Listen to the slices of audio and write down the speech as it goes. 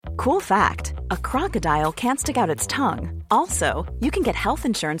Cool fact, a crocodile can't stick out its tongue. Also, you can get health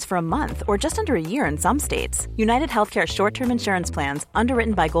insurance for a month or just under a year in some states. United Healthcare short-term insurance plans,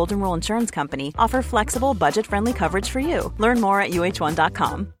 underwritten by Golden Rule Insurance Company, offer flexible, budget-friendly coverage for you. Learn more at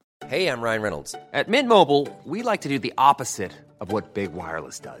uh1.com. Hey, I'm Ryan Reynolds. At Mint Mobile, we like to do the opposite of what Big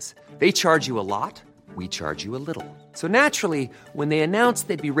Wireless does. They charge you a lot, we charge you a little. So naturally, when they announced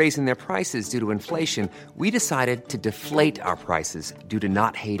they'd be raising their prices due to inflation, we decided to deflate our prices due to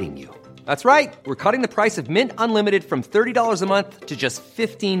not hating you. That's right. We're cutting the price of Mint Unlimited from $30 a month to just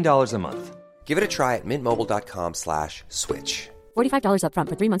 $15 a month. Give it a try at mintmobile.com/switch. $45 up front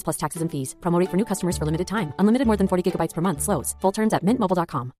for 3 months plus taxes and fees. Promo rate for new customers for limited time. Unlimited more than 40 gigabytes per month slows. Full terms at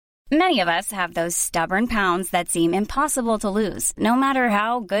mintmobile.com. Many of us have those stubborn pounds that seem impossible to lose, no matter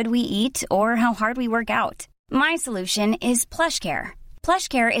how good we eat or how hard we work out. My solution is PlushCare.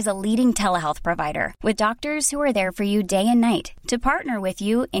 PlushCare is a leading telehealth provider with doctors who are there for you day and night to partner with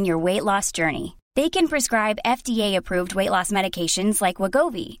you in your weight loss journey. They can prescribe FDA-approved weight loss medications like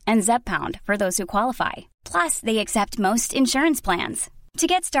Wegovy and Zepbound for those who qualify. Plus, they accept most insurance plans. To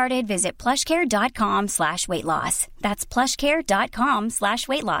get started, visit plushcare.com/weightloss. That's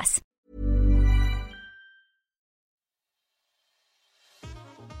plushcare.com/weightloss.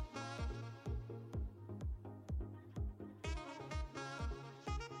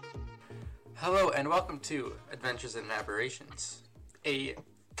 Hello and welcome to Adventures in Aberrations, a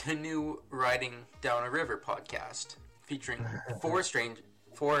canoe riding down a river podcast featuring four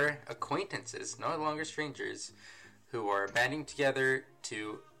acquaintances, no longer strangers, who are banding together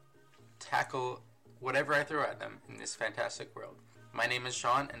to tackle whatever I throw at them in this fantastic world. My name is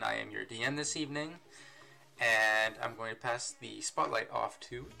Sean, and I am your DM this evening, and I'm going to pass the spotlight off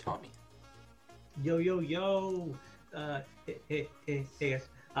to Tommy. Yo. Hey guys.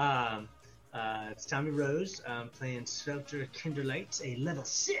 It's Tommy Rose. I'm playing Swelter Kinderlight, a level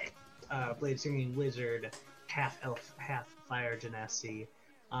 6 blade singing wizard, half elf, half fire genasi.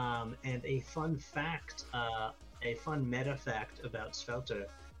 And a fun fact, a fun meta fact about Swelter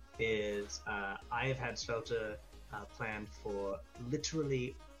is I have had Swelter planned for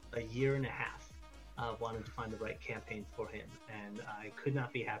literally a year and a half, wanting to find the right campaign for him, and I could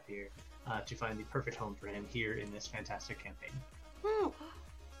not be happier to find the perfect home for him here in this fantastic campaign. Woo!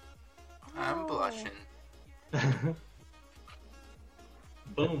 I'm blushing.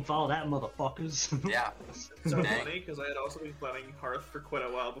 Boom, follow that, motherfuckers. Yeah. So funny, because I had also been playing Hearth for quite a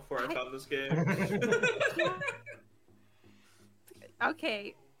while before I found this game.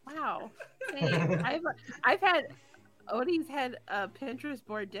 Okay, wow. Hey, I've had Odie's had a Pinterest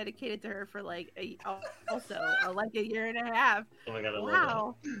board dedicated to her for like a year and a half. Oh my god, I love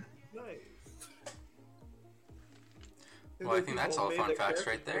wow. Nice. Well, I think that's all fun facts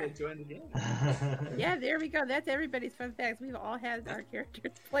right there. Yeah, there we go. That's everybody's fun facts. We've all had our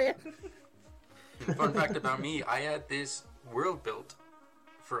characters play. Fun fact about me, I had this world built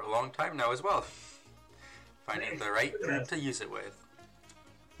for a long time now as well. Finding the right group to use it with.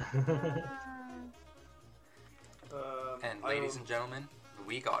 And ladies and gentlemen,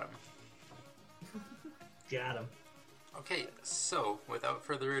 we got him. Got him. Okay, so without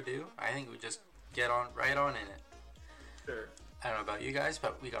further ado, I think we just get right on in it. Sure. I don't know about you guys,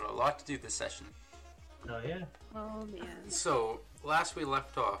 but we got a lot to do this session. Oh yeah. Oh man. So, last we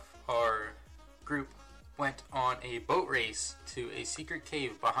left off, our group went on a boat race to a secret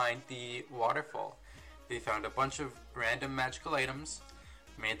cave behind the waterfall. They found a bunch of random magical items,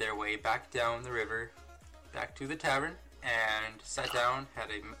 made their way back down the river, back to the tavern, and sat down,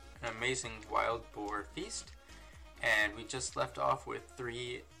 had an amazing wild boar feast, and we just left off with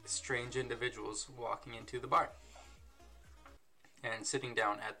 3 strange individuals walking into the bar and sitting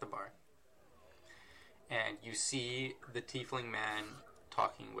down at the bar. And you see the tiefling man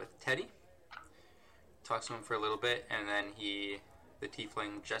talking with Teddy. Talks to him for a little bit, and then the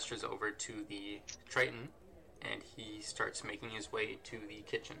tiefling gestures over to the Triton, and he starts making his way to the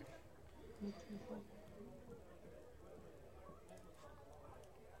kitchen.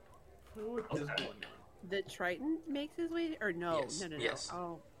 What is going on? The Triton makes his way, or no? Yes. No. Yes.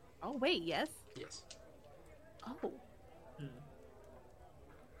 Oh, wait, yes. Yes. Oh.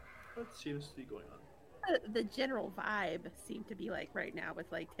 What seems to be going on? The general vibe seemed to be like right now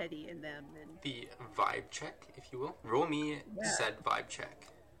with like Teddy and them and The vibe check, if you will. Roll me said vibe check.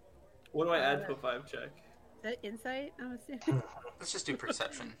 What do I add to a 5 check? Is that insight, I'm assuming. Let's just do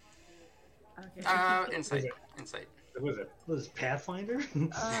perception. Okay. Insight. Insight. What is it, Pathfinder?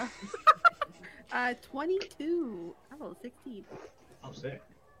 22. Oh, 16. Oh, sick.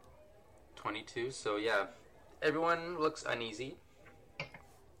 22, so yeah. Everyone looks uneasy.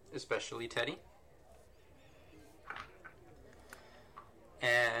 Especially Teddy.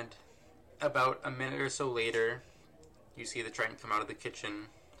 And about a minute or so later, you see the Triton come out of the kitchen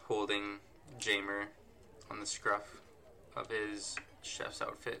holding Jamer on the scruff of his chef's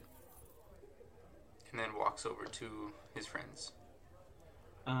outfit, and then walks over to his friends.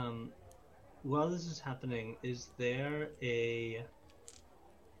 While this is happening, is there a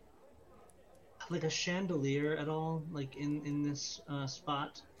chandelier at all, like in this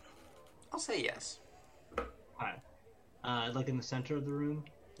spot? I'll say yes. Okay. Like in the center of the room?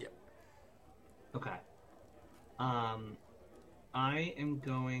 Yep. Okay. I am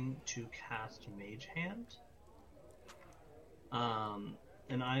going to cast Mage Hand.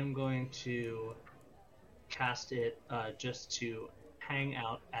 And I'm going to cast it just to hang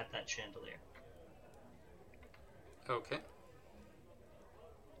out at that chandelier. Okay.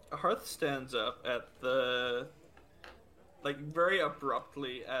 Hearth stands up at the... very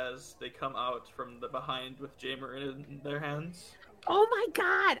abruptly as they come out from the behind with Jamer in their hands. Oh my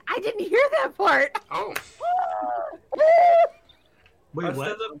god! I didn't hear that part! Oh! Wait, Hearth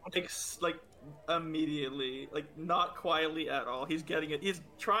what? stands up, immediately, not quietly at all. He's getting it. He's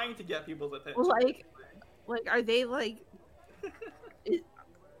trying to get people's attention. Are they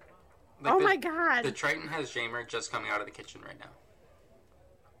oh my god! The Triton has Jamer just coming out of the kitchen right now.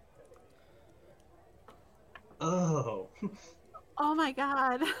 Oh. Oh my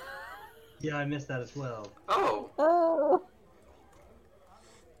god! Yeah, I missed that as well. Oh! Oh!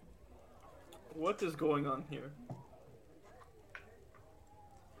 What is going on here?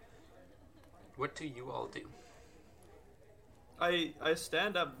 What do you all do? I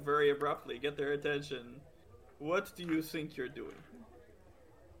stand up very abruptly, get their attention. What do you think you're doing?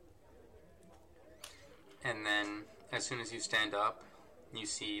 And then, as soon as you stand up, you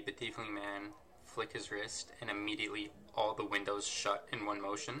see the Tiefling man flick his wrist, and immediately all the windows shut in one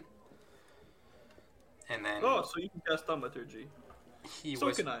motion. And then... Oh, so you can cast Thaumaturgy.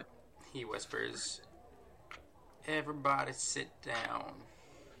 Can I. He whispers, "Everybody sit down."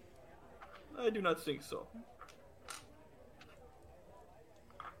 I do not think so.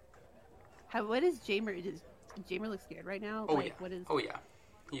 What is Jamer? Does Jamer look scared right now? Oh, yeah. What is... Oh, yeah.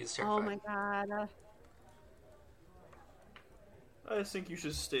 He is terrified. Oh my god. I think you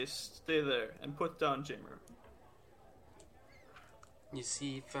should stay there and put down Jamer. You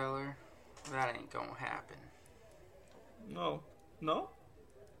see, feller, that ain't gonna happen. No? No?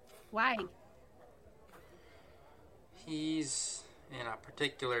 Why? He's in a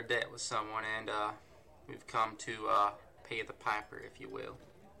particular debt with someone, and we've come to pay the piper, if you will.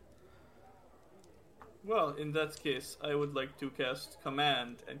 Well, in that case, I would like to cast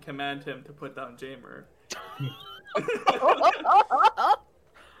Command and command him to put down Jamer.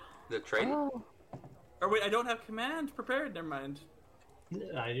 The Triton? Oh. Or wait, I don't have Command prepared, never mind.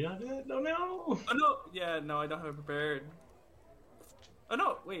 I do not. No, no. Oh no! Yeah, no, I don't have it prepared. Oh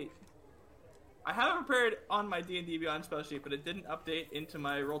no, wait. I have it prepared on my D&D Beyond spell sheet, but it didn't update into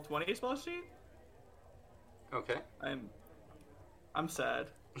my Roll20 spell sheet. Okay. I'm sad.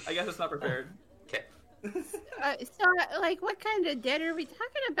 I guess it's not prepared. Okay. What kind of debt are we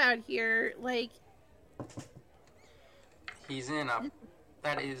talking about here? He's in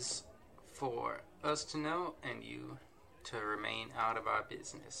that is for us to know and you to remain out of our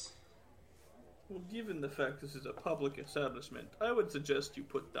business. Well, given the fact this is a public establishment, I would suggest you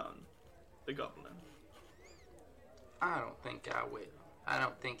put down the goblin. I don't think I will. I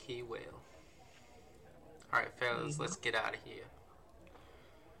don't think he will. Alright, fellas, let's get out of here.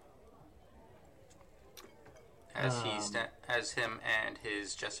 As him and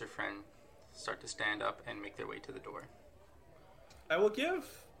his jester friend start to stand up and make their way to the door. I will give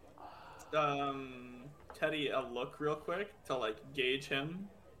Teddy a look real quick to gauge him.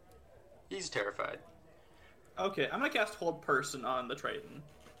 He's terrified. Okay, I'm gonna cast Hold Person on the Triton.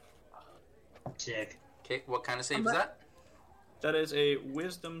 Sick. Okay, what kind of save is that? That is a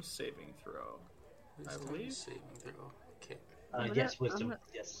Wisdom saving throw. Wisdom I believe. saving throw. Okay. Yes, Wisdom.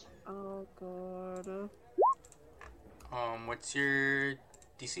 Yes. Oh god. What's your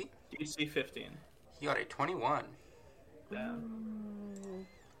DC? DC 15. You got a 21. Yeah.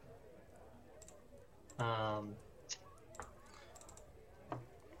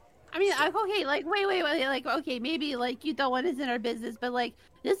 I mean, okay, wait, okay, maybe, you don't want us in our business, but,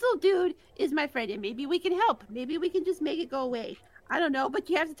 this little dude is my friend, and maybe we can help. Maybe we can just make it go away. I don't know, but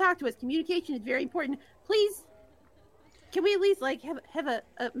you have to talk to us. Communication is very important. Please, can we at least, have a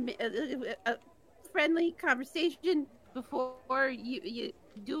friendly conversation before you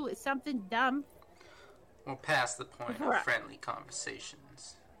do something dumb? We're past the point of friendly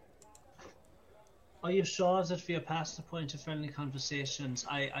conversations. Are you sure that we are past the point of friendly conversations?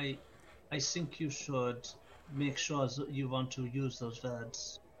 I think you should make sure that you want to use those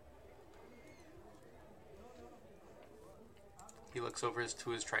words. He looks over to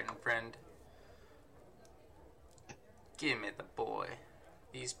his Triton friend. Give me the boy.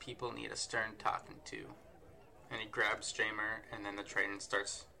 These people need a stern talking to. And he grabs Jamer, and then the Triton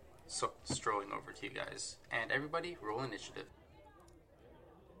starts strolling over to you guys. And everybody, roll initiative.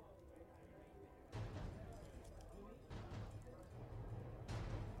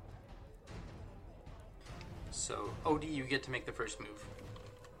 So, Odie, you get to make the first move.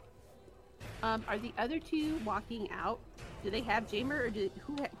 Are the other two walking out? Do they have Jamer, or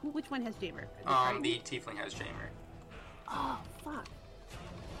which one has Jamer? The Tiefling has Jamer. Oh, fuck.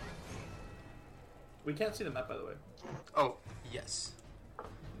 We can't see the map, by the way. Oh, yes.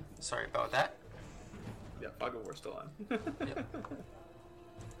 Sorry about that. Yeah, Fog of War's still on. Yep.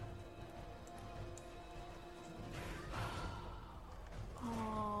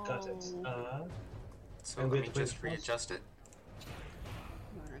 Oh. Got it. So And let with me just plus? readjust it.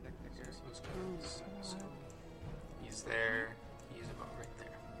 So he's there. He's about right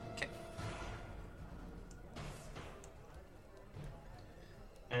there. Okay.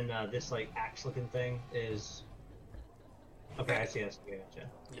 And this like axe-looking thing is. Okay, I see. I gotcha.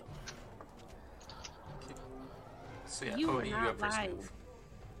 Yep. Okay. So yeah, You were Odie, you not have first lying.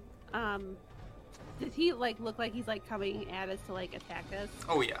 move. Does he like look like he's like coming at us to like attack us?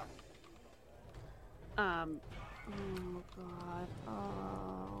 Oh yeah. Oh god.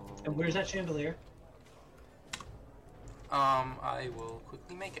 Oh. And where's that chandelier? I will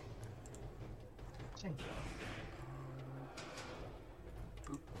quickly make it. Thank you.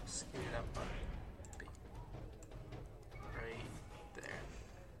 Boop, scale it up. Right there.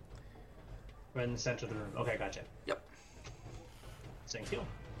 Right in the center of the room. Okay, gotcha. Yep. Thank you.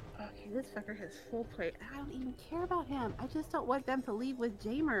 Okay, this fucker has full plate. I don't even care about him. I just don't want them to leave with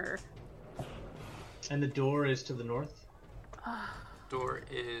Jamer. And the door is to the north? Door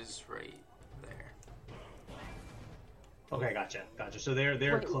is right there. Okay, gotcha. So they're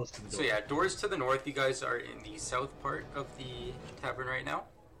Wait. close to the door. So yeah, doors to the north. You guys are in the south part of the tavern right now.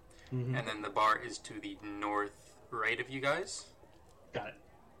 Mhm. And then the bar is to the north right of you guys. Got it.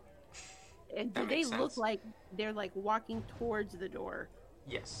 And do That they makes look sense. like they're like walking towards the door?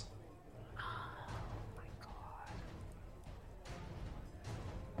 Yes. My god.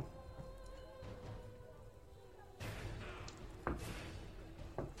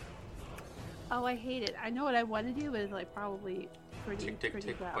 Oh, I hate it. I know what I want to do, but it's like probably pretty Tick, tick,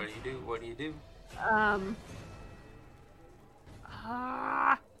 tick. loud. What do you do? What do you do?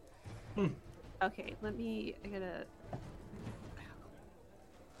 Okay, I gotta.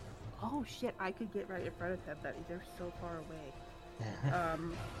 Oh shit! I could get right in front of them, but they're so far away.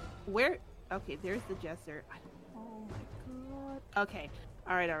 Where? Okay, there's the jester. Oh my god. Okay.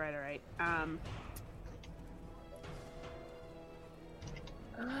 All right.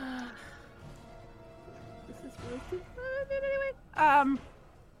 This is really too fun. Anyway.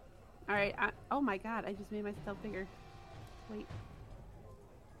 All right. Oh my god! I just made myself bigger. Wait.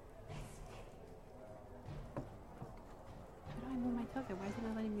 How do I move my token? Why is it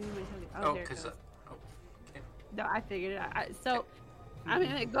not letting me move my token? Oh, there it because goes. okay. No, I figured it out. So I'm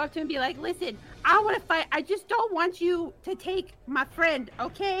gonna go up to him and be like, "Listen, I want to fight. I just don't want you to take my friend,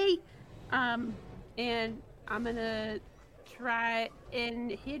 okay?" And I'm gonna try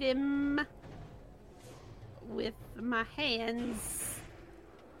and hit him with my hands.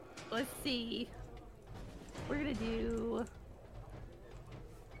 Let's see. We're gonna do.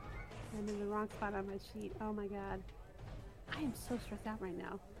 I'm in the wrong spot on my sheet. Oh my god. I am so stressed out right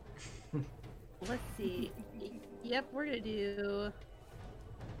now. Let's see. Yep, we're gonna do.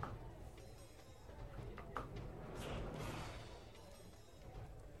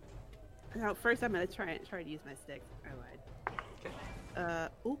 No, first I'm gonna try to use my stick. I lied.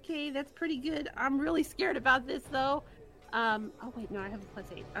 Okay, that's pretty good. I'm really scared about this though. Oh wait, no, I have a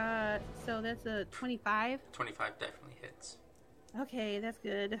 +8. So that's a 25. 25 definitely hits. Okay, that's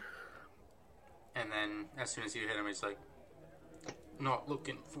good. And then as soon as you hit him, he's like, "Not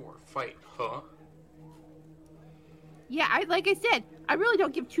looking for a fight, huh?" Yeah, like I said, I really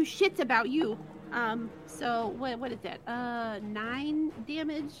don't give two shits about you. So what is that? 9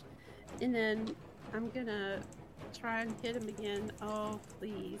 damage, and then I'm gonna try and hit him again. Oh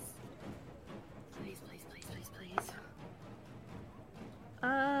please, please.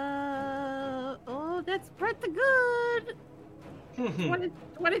 Oh, that's pretty good.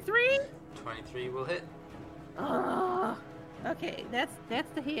 23. 23 will hit. Oh, okay. That's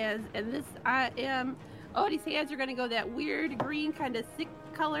the hands, and this Odie's hands are gonna go that weird green kind of sick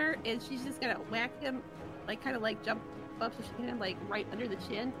color, and she's just gonna whack him, like kind of like jump up so she can hit him like right under the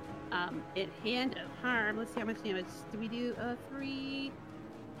chin. And Hand of Harm. Let's see how much damage. Do we do 3?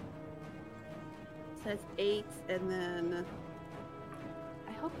 So that's 8, and then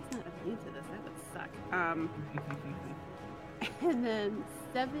I hope he's not immune to this. That would suck. And then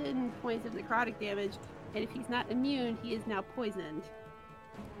 7 points of necrotic damage, and if he's not immune, he is now poisoned.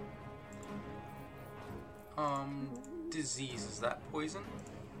 Disease, is that poison?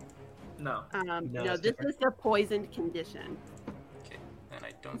 No. No, this is a poisoned condition. Okay, then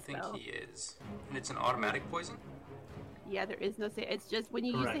I don't think So- he is. And it's an automatic poison? Yeah, there is no say. It's just when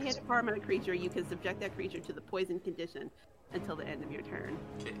you Correct. use the hit harm on a creature, you can subject that creature to the poison condition until the end of your turn.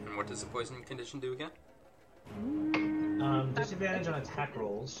 Okay, and what does the poison condition do again? Disadvantage on attack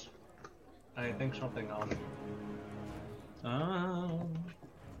rolls. I think something on.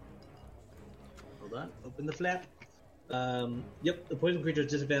 Hold on. Open the flap. Yep, the poison creature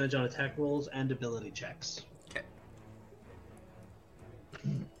has disadvantage on attack rolls and ability checks. Okay.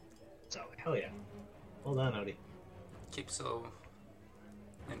 So, hell yeah. Hold on, Odie. Okay, so...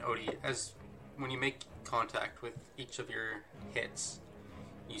 And Odie, when you make contact with each of your hits,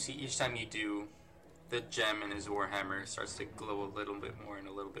 you see each time you do, the gem in his warhammer starts to glow a little bit more and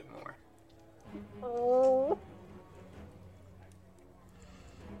a little bit more. Oh.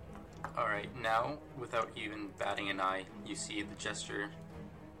 Alright, now, without even batting an eye, you see the jester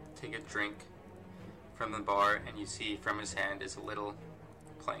take a drink from the bar, and you see from his hand is a little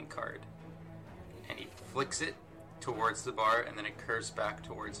playing card. And he flicks it towards the bar, and then it curves back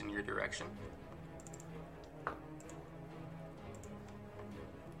towards in your direction.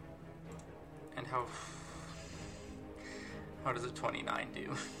 And how does a 29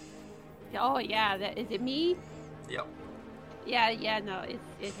 do? Oh yeah, is it me? Yep, Yeah, no, it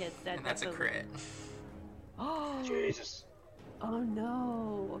hits. and that's a crit. Oh, Jesus. oh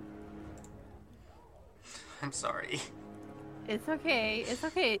no. I'm sorry. It's okay. It's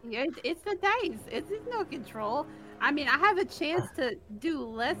the dice. It's no control. I mean, I have a chance to do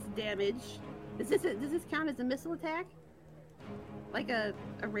less damage. Does this count as a missile attack? Like a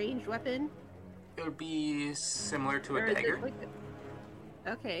ranged weapon? It would be similar to Or a is it dagger. like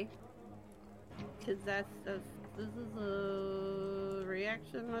okay. Because this is a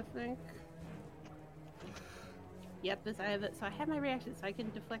reaction, I think. Yep, I have it. So I have my reaction, so I can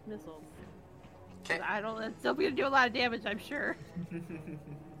deflect missiles. Okay, It's still gonna do a lot of damage, I'm sure.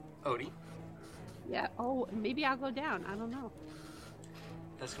 Odie, Yeah. Oh, maybe I'll go down. I don't know.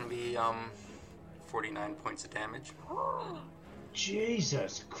 that's gonna be 49 points of damage.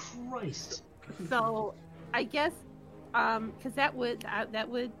 Jesus Christ. So, I guess, because that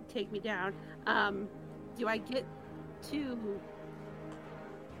would take me down. Do I get to?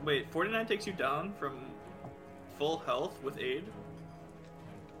 Wait, 49 takes you down from full health with aid?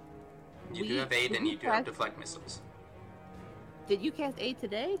 You do have aid and you do have deflect missiles. Did you cast 8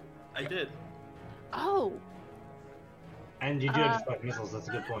 today? I did. Oh, And you do have deflect missiles, that's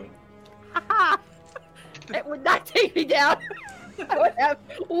a good point. haha! It would not take me down. I would have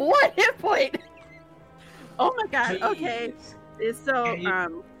 1 hit point. Oh my god. Okay. So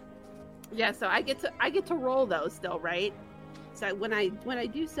yeah. So I get to roll those still, right? So when I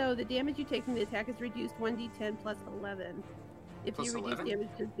do so, the damage you take from the attack is reduced 1d10 plus 11. If Plus you reduce 11? damage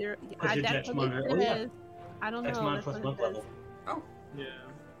to 0, Plus your that's dex what mod- it oh, yeah. says. I don't Dex know. mod That's plus what monk it says. level. Oh, Yeah.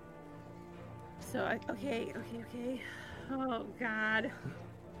 So okay. Oh god.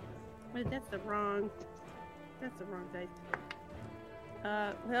 Wait, that's the wrong dice.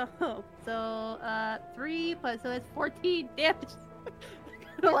 Well, so 3 plus, so that's 14 damage.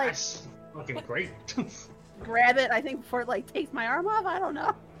 Like That's fucking great. grab it, I think, before it like takes my arm off. I don't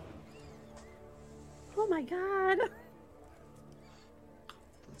know. Oh my god.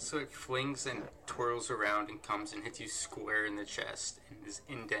 so it flings and twirls around and comes and hits you square in the chest and is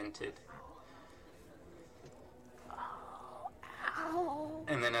indented. Ow.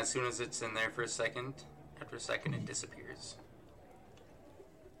 And then as soon as it's in there for a second, after a second it disappears.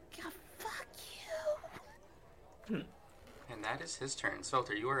 God, fuck you. And that is his turn.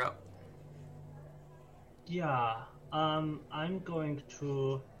 Swelter, you are up. Yeah, I'm going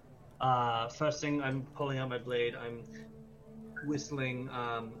to, first thing, I'm pulling out my blade, I'm whistling,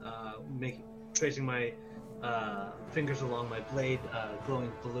 tracing my fingers along my blade,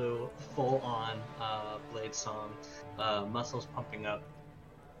 glowing blue, full on blade song, muscles pumping up,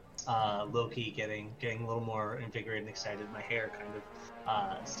 Loki getting a little more invigorated and excited, my hair kind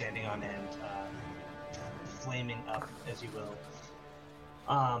of standing on end, flaming up, as you will.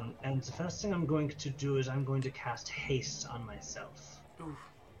 And the first thing I'm going to do is I'm going to cast haste on myself. Oof.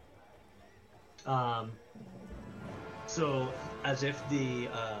 So as if the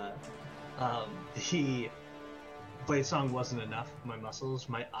Blade Song wasn't enough. My muscles,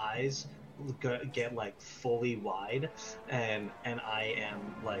 my eyes get like fully wide, and I am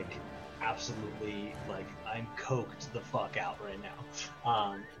like absolutely like I'm coked the fuck out right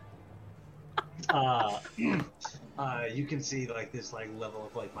now. You can see like this like level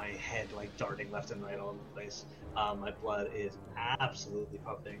of like my head like darting left and right all over the place. My blood is absolutely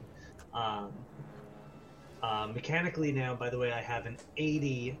pumping. Mechanically now, by the way, I have an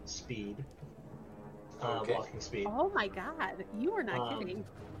 80 speed. Okay. Walking speed. Oh my god, you are not kidding.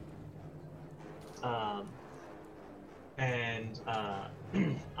 And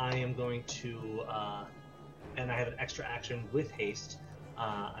I am going to, and I have an extra action with haste.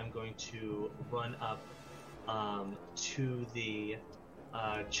 I'm going to run up to the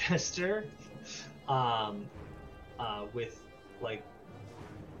Jester with like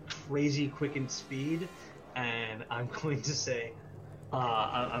crazy quickened speed, and I'm going to say,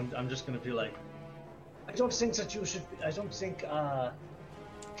 I'm just going to be like, I don't think that you should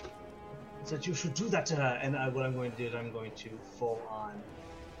do that to her. And what I'm going to do is I'm going to full on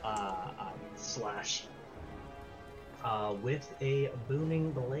slash with a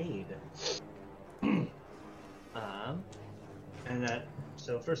booming blade. And that,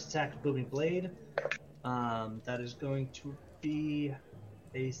 so first attack, booming blade. That is going to be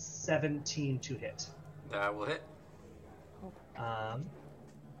a 17 to hit. That will hit.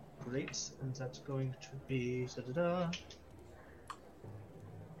 Great, and that's going to be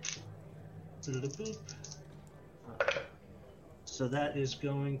boop. So that is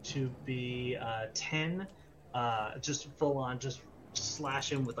going to be 10. Just full on, just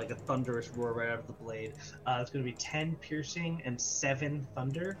slash him with like a thunderous roar right out of the blade. It's going to be 10 piercing and 7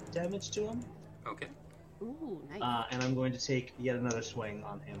 thunder damage to him. Okay. Ooh, nice. And I'm going to take yet another swing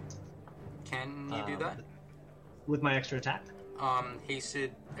on him. Can you do that? With my extra attack?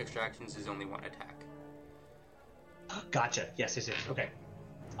 Hasted extractions is only one attack. Gotcha. Yes. Okay.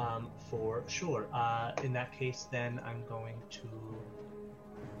 For sure. In that case, then I'm going to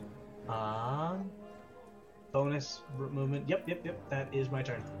bonus movement. Yep. That is my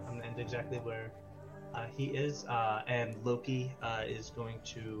turn. I'm gonna end exactly where he is, and Loki is going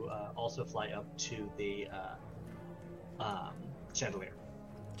to also fly up to the chandelier.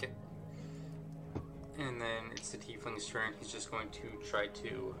 Okay. And then it's the Tiefling's turn. He's just going to try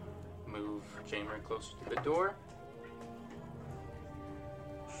to move Jamer closer to the door.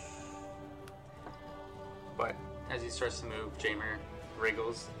 But as he starts to move, Jamer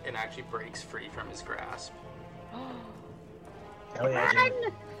wriggles and actually breaks free from his grasp. Hell yeah,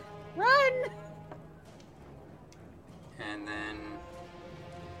 Jimmy. Run! And then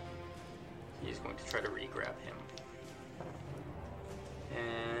he's going to try to re-grab him.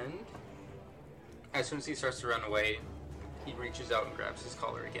 And as soon as he starts to run away, he reaches out and grabs his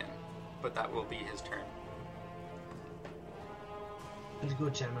collar again. But that will be his turn. Very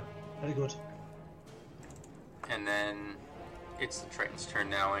good, Gemma. Very good. And then it's the Triton's turn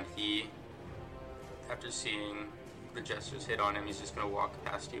now, and he, after seeing the Jester's hit on him, he's just going to walk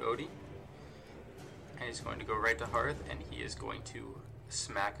past you, Odie. And he's going to go right to Hearth, and he is going to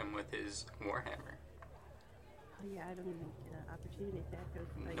smack him with his Warhammer. Oh yeah, I don't even get an opportunity attack because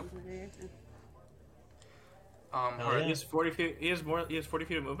I Nope. use my reaction. Hearth, He has 40 feet. He has 40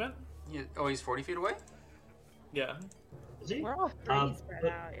 feet of movement. he's 40 feet away? Yeah. Is he? We're all pretty spread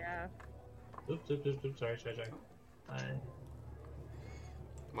out, yeah. Oops. Sorry.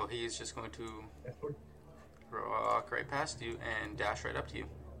 Well, he's just going to walk right past you and dash right up to you.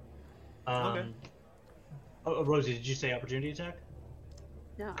 Okay. Oh, Rosie, did you say opportunity attack?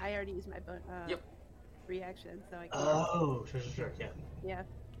 No, I already used my Yep. reaction, so I can. Oh, sure, yeah. Yeah.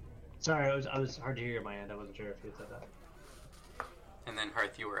 Sorry, I was hard to hear on my end. I wasn't sure if you said that. And then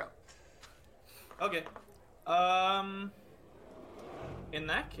Hearth, you were up. Okay. In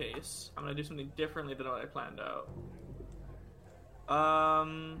that case, I'm gonna do something differently than what I planned out.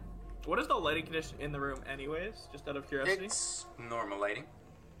 What is the lighting condition in the room, anyways? Just out of curiosity. It's normal lighting.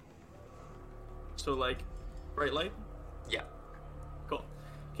 So, like, bright light. Yeah. Cool.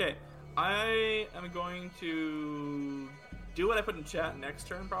 Okay, I am going to do what I put in chat next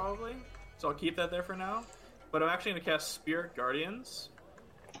turn, probably. So I'll keep that there for now. But I'm actually going to cast Spirit Guardians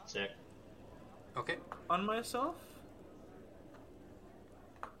Sick. Okay. on myself.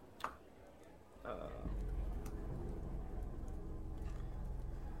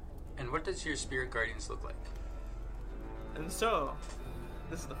 And what does your Spirit Guardians look like? And so,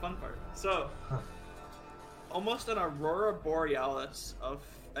 this is the fun part. So, almost an aurora borealis of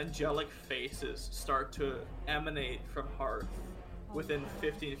angelic faces start to emanate from Hearth within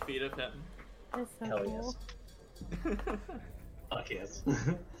 15 feet of him. That's so Hell cool. yes. Fuck yes.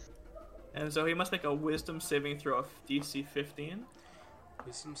 And so he must make a wisdom saving throw of DC 15.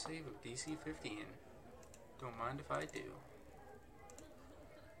 Wisdom save of DC 15. Don't mind if I do.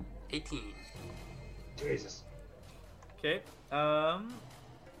 18. Jesus. Okay.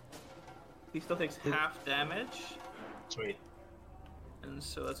 He still takes half damage. Sweet. And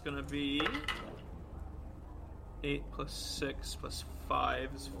so that's gonna be 8 plus 6 plus 5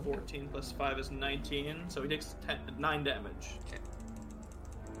 is 14 plus 5 is 19. So he takes 9 damage. Okay.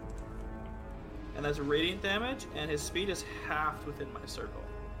 And that's radiant damage, and his speed is halved within my circle.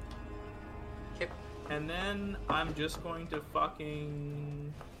 Okay. And then I'm just going to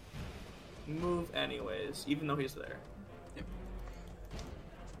fucking move anyways, even though he's there. Yep.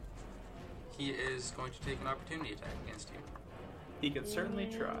 He is going to take an opportunity attack against you. He can certainly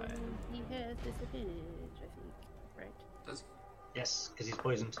try. He has disadvantage, I think. Right. Does Yes, because he's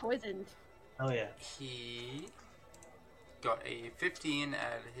poisoned. Poisoned. Oh yeah. he got a 15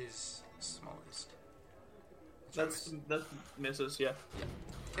 at his smallest? That misses, yeah. Yeah.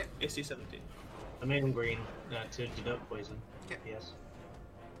 Okay. AC 17. I made him green to denote poison. Okay. Yes.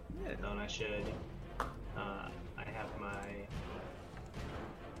 Yeah. No, and I should. I have my.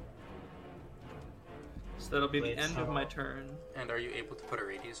 So that'll be the Blade end of Saw. my turn. And are you able to put a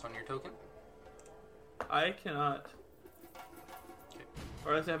radius on your token? I cannot. Okay.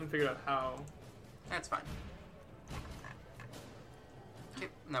 Or else I haven't figured out how. That's fine. Okay,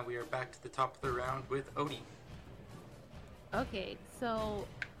 now we are back to the top of the round with Odie. Okay, so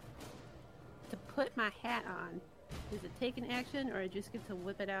to put my hat on, does it take an action, or I just get to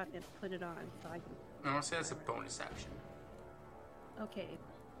whip it out and put it on so I can? I want to say that's a bonus action. Okay,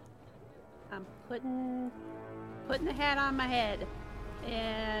 I'm putting the hat on my head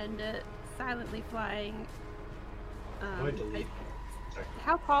and silently flying. Wait to leave. Sorry.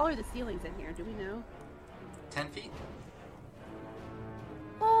 How tall are the ceilings in here? Do we know? 10 feet?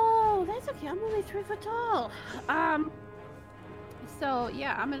 Oh, that's okay. I'm only 3 foot tall. So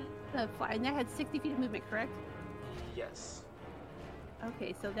yeah, I'm gonna fly, and that had 60 feet of movement, correct? Yes.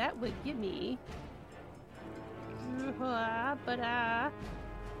 Okay, so that would give me.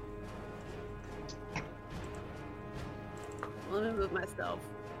 Let me move myself.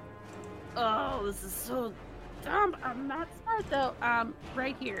 Oh, this is so dumb. I'm not smart though.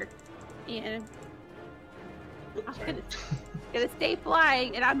 Right here, and I'm gonna stay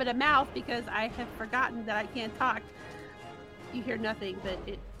flying, and I'm gonna mouth because I have forgotten that I can't talk. You hear nothing, but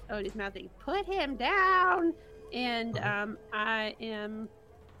Odie's mouthing. Put him down, and I am.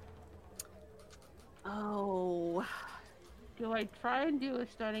 Oh, do I try and do a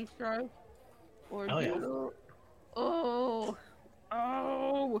stunning strike, or Oh, yeah. do? Oh,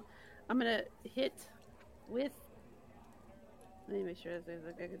 I'm gonna hit with. Let me make sure I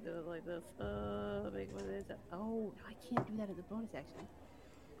can do it like this. Make one of these. Oh, no, I can't do that as a bonus action.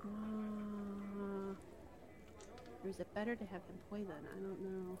 Or is it better to have them poison? I don't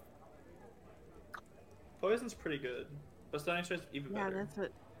know. Poison's pretty good, but stunning strike's even Yeah, better. that's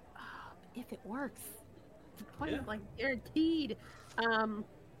what. If it works, the point Yeah. is like guaranteed.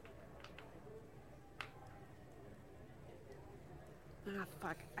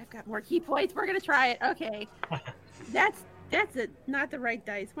 Fuck! I've got more key points. We're gonna try it. Okay, that's not the right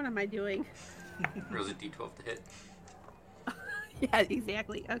dice. What am I doing? Rolls a d12 to hit. Yeah,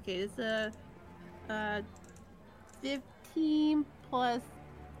 exactly. Okay, it's a 15 plus.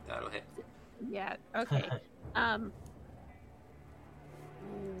 That'll hit. Yeah. Okay. Ooh.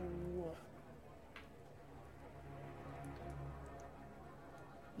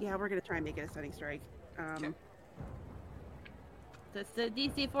 Yeah, we're gonna try and make it a stunning strike. Okay. That's the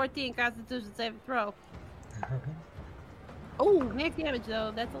DC 14 Constitution saving throw. Oh, max damage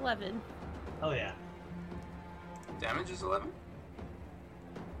though. That's 11. Oh yeah. Damage is 11?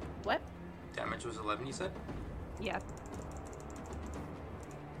 What? Damage was 11, you said? Yeah.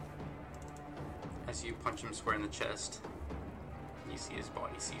 As you punch him square in the chest, you see his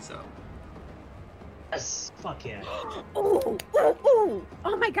body seize up. Yes. Fuck yeah. Oh, oh, oh!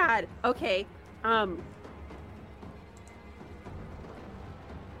 Oh my god. Okay.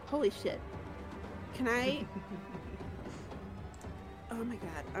 Holy shit. Can I? Oh my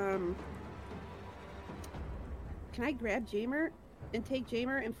god. Can I grab Jamer and take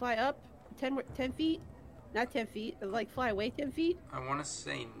Jamer and fly up 10 feet? Not 10 feet, like fly away 10 feet? I want to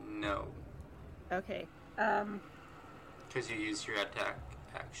say no, Okay. because you used your attack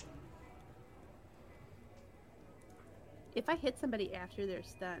action. If I hit somebody after they're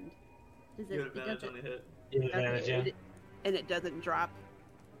stunned, does You have it advantage doesn't- on the hit. You have advantage, okay, yeah. and it doesn't drop?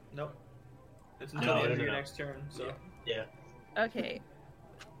 Nope. It's until the end of your next turn, so. Yeah. Yeah. Okay.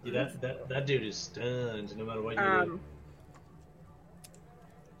 Dude, that dude is stunned no matter what you do.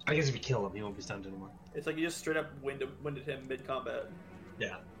 I guess if you kill him, he won't be stunned anymore. It's like you just straight up winded him mid-combat.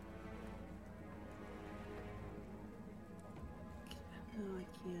 Yeah. Oh, I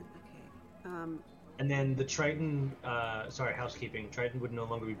can't. Okay. And then the Triton, housekeeping. Triton would no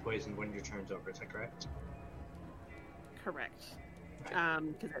longer be poisoned when your turn's over. Is that correct? Correct. Right.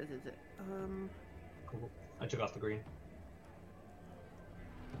 Because that is it. Cool. I took off the green.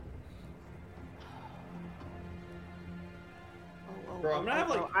 Bro, I'm gonna have,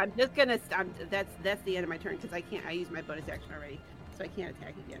 like- I'm just gonna. That's the end of my turn because I can't. I used my bonus action already, so I can't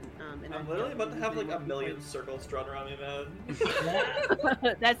attack again. And I'm literally about to have like a million circles drawn around me, man.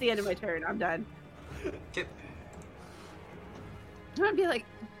 That's the end of my turn. I'm done. Okay. I'm gonna be like,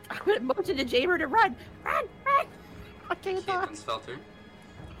 I'm gonna motion to Jamer to run. Okay, it's off. Felter.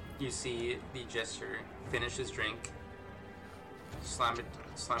 You see the Jester finish his drink, slam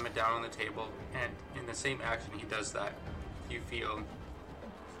it down on the table, and in the same action he does that, you feel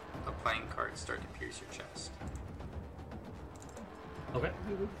a playing card start to pierce your chest. Okay.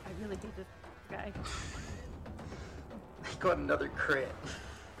 I really hate this guy. I got another crit.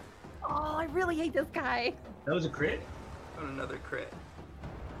 Oh, I really hate this guy. That was a crit? Got another crit.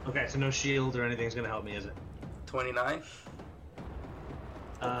 Okay, so no shield or anything's gonna help me, is it? 29.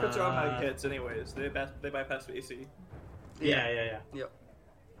 Crits are automatic hits anyways. They bypass the AC. Yeah. Yep.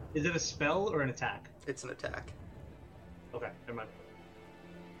 Is it a spell or an attack? It's an attack. Okay, never mind.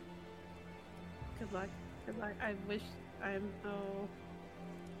 Good luck. I wish I'm. Oh.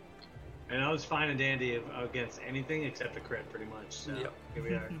 And I was fine and dandy against anything except a crit, pretty much. So Yep. Here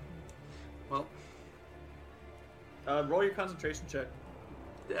we are. Well, roll your concentration check.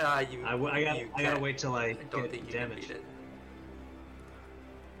 I gotta wait till I don't get think you damage. can beat it.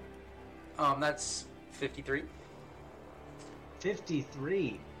 That's 53.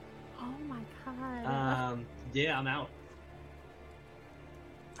 53. Oh my god. Yeah, I'm out.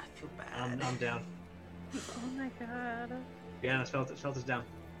 I feel bad. I'm down. Oh my god. Yeah, Svelter's down.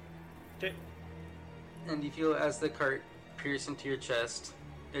 Okay. And you feel as the cart pierces into your chest,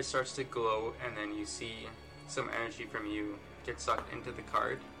 it starts to glow, and then you see some energy from you get sucked into the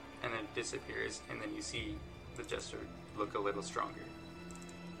card, and then it disappears, and then you see the Jester look a little stronger.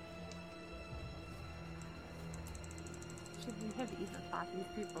 Should we have either fought these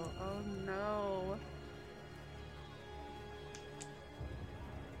people? Oh no.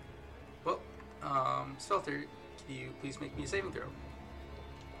 Well, Svelter, can you please make me a saving throw?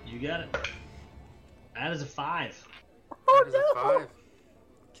 You got it. That is a 5. Oh That is a no! 5.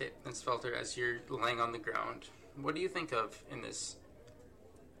 Okay, then Svelter, as you're laying on the ground, what do you think of in this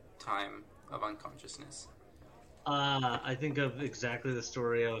time of unconsciousness? I think of exactly the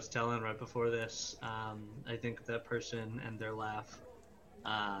story I was telling right before this. I think of that person and their laugh,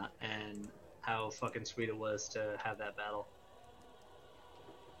 and how fucking sweet it was to have that battle.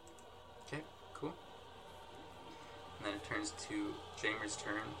 Okay, cool. And then it turns to Jamer's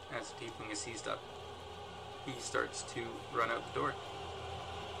turn. As the Tiefling is seized up, he starts to run out the door.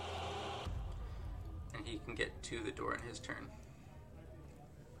 And he can get to the door in his turn.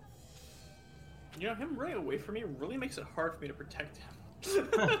 You know, him running away from me really makes it hard for me to protect him.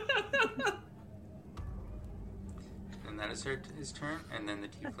 And that is his turn, and then the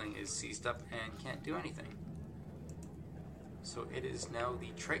Tiefling is seized up and can't do anything. So it is now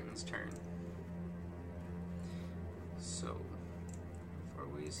the Triton's turn. So, how far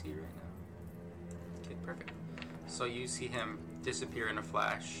away is he right now? Okay, perfect. So you see him disappear in a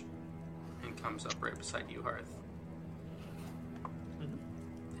flash and comes up right beside you, Hearth.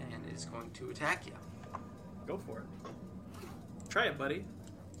 And is going to attack you. Go for it. Try it, buddy.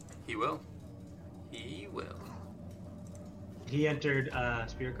 He will. He will. He entered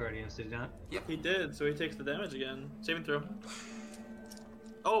Spirit Guardians, did he not? Yep. He did, so he takes the damage again. Saving throw.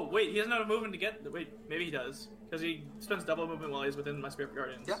 Oh, wait, he doesn't have a movement to get... Wait, maybe he does. Because he spends double movement while he's within my Spirit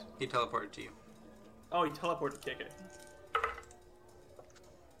Guardians. Yeah, he teleported to you. Oh, he teleported. Okay.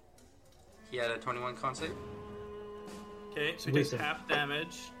 He had a 21 con save. Okay, so he takes Wisdom. half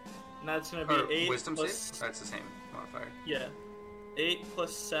damage. And that's going to Or be 8 wisdom plus... save? That's the same modifier. Yeah. 8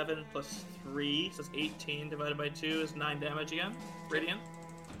 plus 7 plus 3, so it's 18 divided by 2 is 9 damage again. Radiant.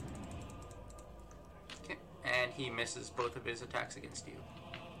 Okay. And he misses both of his attacks against you.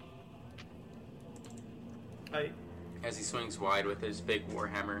 I... As he swings wide with his big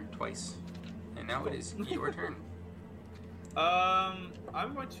warhammer twice. And now it is your turn. I'm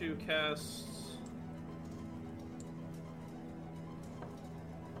going to cast...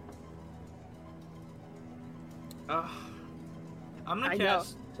 I'm gonna I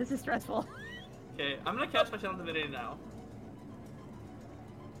cast... know. This is stressful. Okay, I'm gonna cast my Channel Divinity now.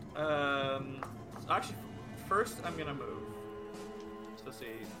 Actually, first I'm gonna move. So let's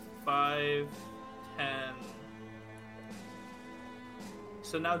see, 5, 10.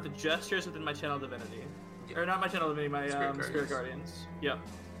 So now the gesture is within my channel divinity. Yep. Or not my channel divinity, my Spirit Spirit Guardians. Yep.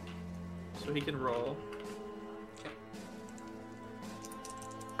 So he can roll. Okay.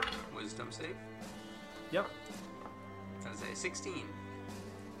 Wisdom save. Yep. That's a 16.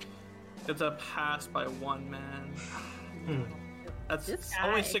 It's a pass by 1, man. That's This guy.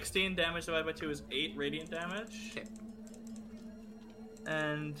 only 16 damage divided by 2 is 8 radiant damage. Okay.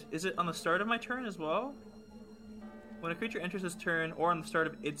 And is it on the start of my turn as well? When a creature enters its turn, or on the start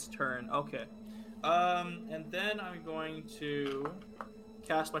of its turn. Okay. And then I'm going to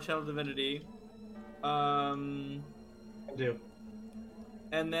cast my Channel Divinity. I do.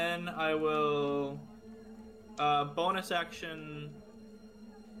 And then I will bonus action.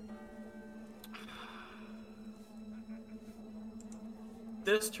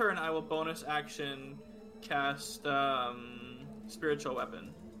 This turn I will bonus action cast Spiritual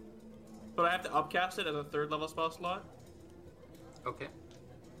Weapon. But I have to upcast it as a 3rd level spell slot. Okay.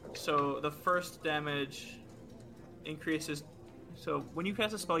 So the first damage increases. So when you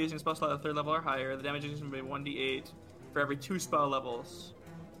cast a spell using a spell slot at 3rd level or higher, the damage is going to be 1d8 for every 2 spell levels.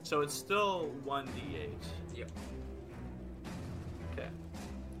 So it's still 1d8. Yep. Okay.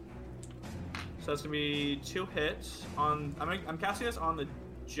 So that's gonna be 2 hits on. I'm casting this on the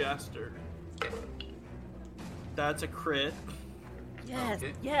Jester. Okay. That's a crit, Yes,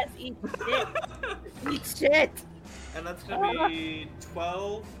 Okay. yes, eat shit. Eat shit. and that's gonna be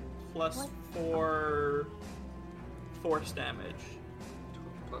 12 plus 4 force damage. 12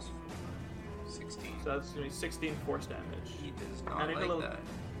 plus 4. 16. So that's gonna be 16 force damage. He does I not need like a little. that.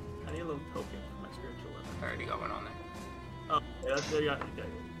 I need a little token for my spiritual weapon. I already got one on there. Oh, yeah, that's there you got it.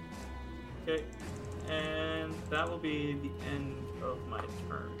 Okay, and that will be the end of my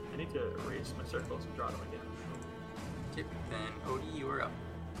turn. I need to erase my circles and draw them again. Okay, then Odie, you are up.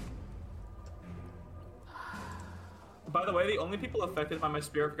 By the way, the only people affected by my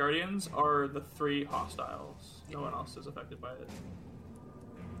Spirit Guardians are the 3 hostiles. No one else is affected by it.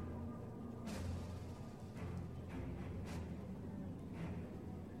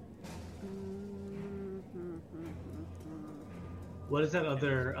 What is that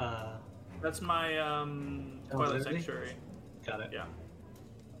other? That's my Twilight Divinity? Sanctuary. Got it. Yeah.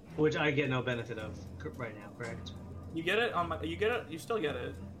 Which I get no benefit of right now, correct? You get it on my. You get it. You still get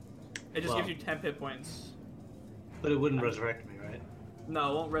it. It just Well. gives you 10 hit points. But it wouldn't resurrect me, right?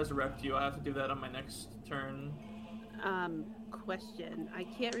 No, it won't resurrect you. I have to do that on my next turn. Question. I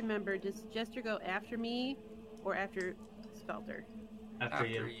can't remember. Does Jester go after me or after Spelter? After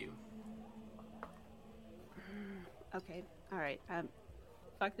you. Okay. All right.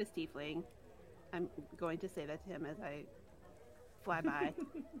 Fuck this tiefling. I'm going to say that to him as I fly by.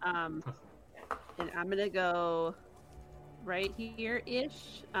 And I'm gonna go right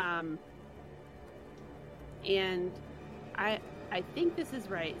here-ish. And I think this is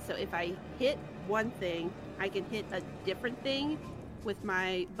right. So if I hit one thing, I can hit a different thing with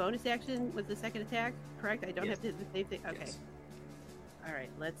my bonus action with the second attack. Correct? I don't have to hit the same thing. Okay. Yes. All right.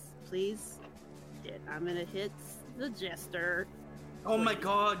 Let's please. I'm gonna hit the Jester. Oh my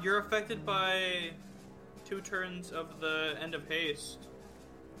god, you're affected by 2 turns of the End of Haste.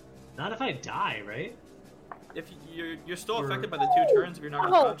 Not if I die, right? If you're still Or- affected by the 2 turns if you're not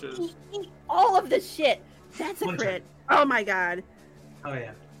Oh, unconscious. eat all of the shit. That's a One crit. Oh my god. Oh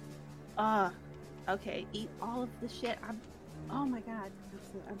yeah. Okay. Eat all of the shit. Oh my god.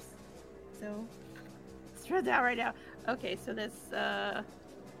 I'm so stressed out right now. Okay, so that's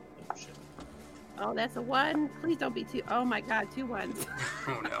Oh, that's a 1. Please don't be 2. Oh my god, 2 1s.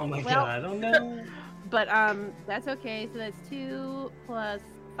 Oh no. Oh my Well- god. Oh no. But that's okay. So that's 2 plus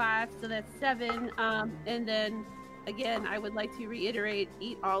 5, so that's 7. And then again, I would like to reiterate: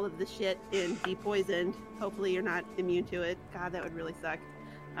 eat all of the shit and be poisoned. Hopefully, you're not immune to it. God, that would really suck.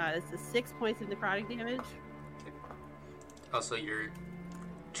 This is 6 points of necrotic damage. Also, you're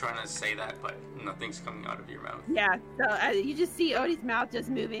trying to say that, but nothing's coming out of your mouth. Yeah. So you just see Odie's mouth just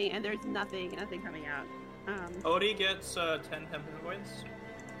moving, and there's nothing coming out. Odie gets 10 temp points.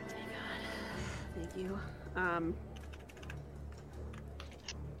 Thank you.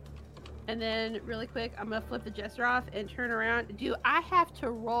 And then really quick, I'm gonna flip the Jester off and turn around. Do I have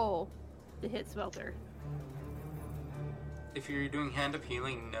to roll to hit Swelter? If you're doing Hand of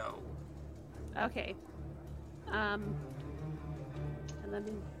Healing, no. Okay. And let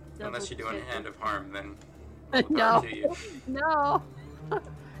me Unless you're doing double-check. Hand of Harm, then No. to you. No.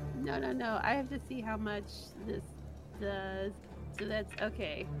 No. I have to see how much this does. So that's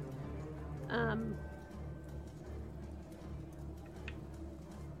okay.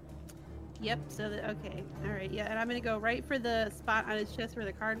 Yep. So okay. All right. Yeah, and I'm gonna go right for the spot on his chest where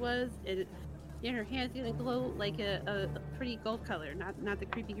the card was. And her hand's gonna glow like a pretty gold color, not the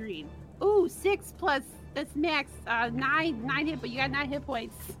creepy green. Ooh, 6 plus that's max 9 hit, but you got 9 hit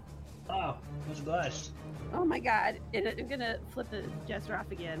points. Oh, much obliged. Oh my god! And I'm gonna flip the jester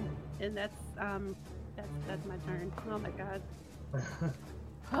off again, and that's my turn. Oh my god.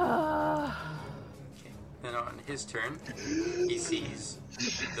 Okay. Then on his turn, he sees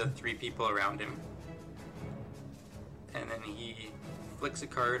the 3 people around him, and then he flicks a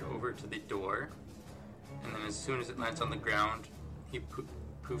card over to the door, and then as soon as it lands on the ground, he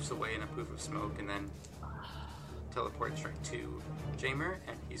poofs away in a poof of smoke, and then teleports right to Jamer,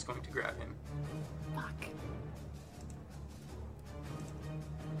 and he's going to grab him. Fuck.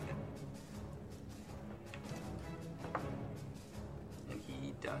 And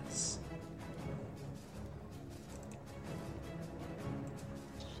he does.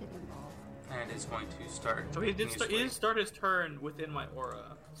 Shit involved. And is going to start. So he did making his way- start his turn within my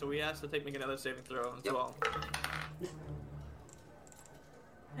aura. So he has to make another saving throw as Yep. well.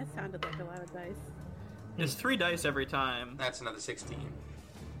 That sounded like a lot of dice. It's 3 dice every time. That's another 16.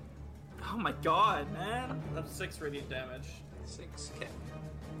 Oh my god, man! That's 6 radiant damage. 6. Okay.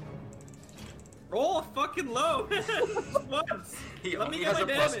 Roll fucking low! Once! He Let me only get has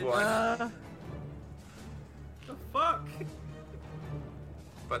my a plus damage. 1. The fuck?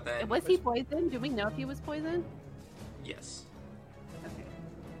 But then. Was he poisoned? Do we know if he was poisoned? Yes. Okay.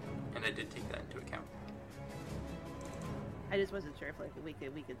 And I did take that into account. I just wasn't sure if like we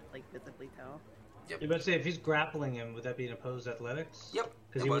could like visibly tell. Yep. You're about to say, if he's grappling him, would that be an opposed athletics? Yep.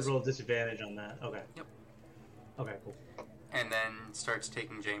 Because it he would was. roll disadvantage on that. Okay. Yep. Okay, cool. And then starts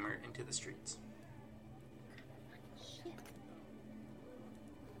taking Jamer into the streets. Shit.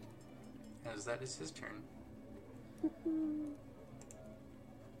 As that is his turn. And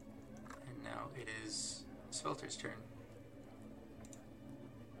now it is Swelter's turn.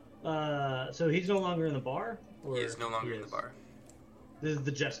 So he's no longer in the bar? Or He is no longer he in the is? bar. This is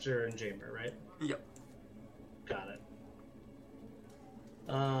the Jester and Jamer, right? Yep. Got it.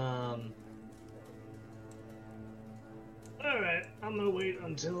 Alright, I'm gonna wait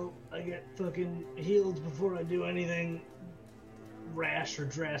until I get fucking healed before I do anything rash or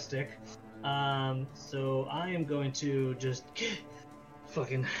drastic. So I am going to just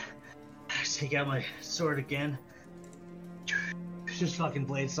fucking take out my sword again. Just fucking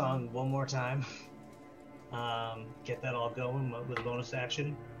Blade Song one more time. Get that all going with a bonus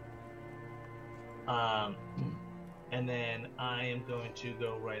action. And then I am going to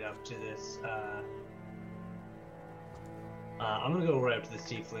go right up to this. I'm gonna go right up to this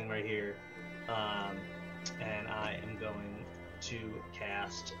tiefling right here, and I am going to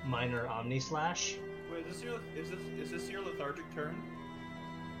cast Minor Omni Slash. Wait, is this your lethargic turn?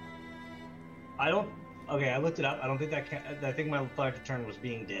 I don't. Okay, I looked it up. I don't think that can. I think my lethargic turn was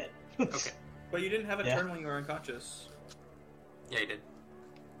being dead. Okay. But you didn't have a Yeah. turn when you were unconscious. Yeah, he did.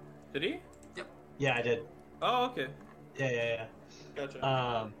 Did he? Yep. Yeah, I did. Oh, okay. Yeah.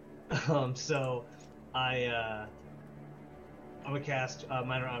 Gotcha. So I'm gonna cast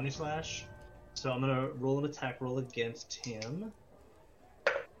Minor Omni Slash. So I'm gonna roll an attack roll against him,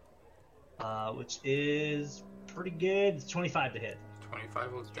 which is pretty good. It's 25 to hit.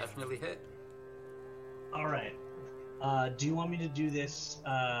 25 will definitely hit. All right. Do you want me to do this?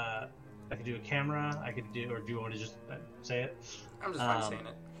 I could do a camera. I could do, or do you want me to just say it? I'm just fine saying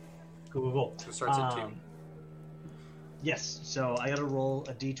it. Cool. So it starts at 2. Yes. So I gotta roll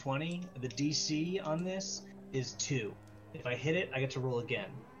a d20. The DC on this is 2. If I hit it, I get to roll again.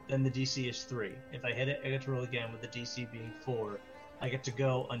 Then the DC is 3. If I hit it, I get to roll again with the DC being 4. I get to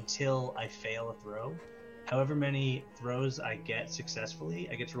go until I fail a throw. However many throws I get successfully,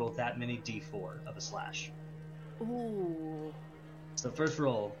 I get to roll that many d4 of a slash. Ooh. So first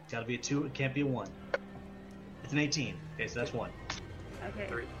roll, gotta be a 2, it can't be a 1. It's an 18. Okay, so that's 1. Okay.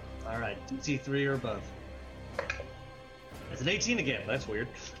 3. Alright, DC 3 or above. It's an 18 again, that's weird.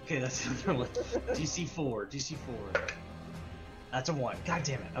 Okay, that's another one. DC 4. That's a 1. God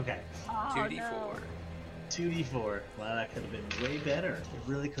damn it, okay. Oh, 2d4. no. 2d4. Wow, that could have been way better. It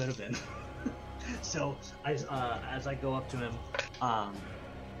really could have been. So, as I go up to him, I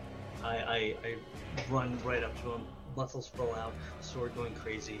run right up to him, muscles full out, sword going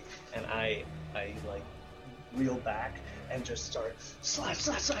crazy, and I like reel back and just start slash,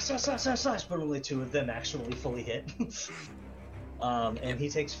 but only 2 of them actually fully hit. And he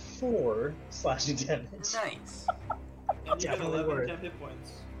takes 4 slashing damage. Nice. And you get definitely 11 worth. 10 hit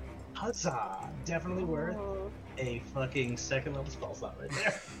points. Huzzah! Definitely worth Oh. a fucking second level spell slot right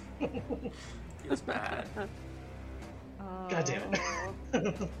there. Feels bad. God damn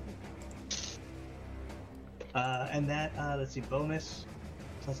it. And that, let's see, bonus.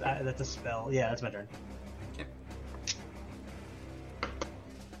 Plus, that's a spell. Yeah, that's my turn. Okay.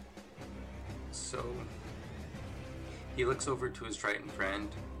 So he looks over to his Triton friend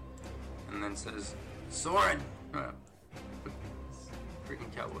and then says, Zoran!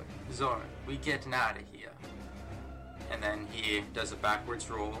 Freaking cowboy. Zoran, we getting out of here. And then he does a backwards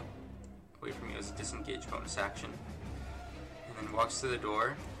roll away from you as a disengage bonus action. And then walks to the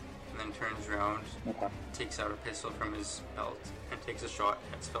door and then turns around, takes out a pistol from his belt, and takes a shot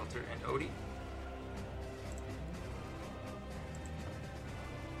at Svelter and Odie.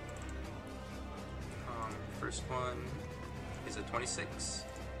 First one is a 26.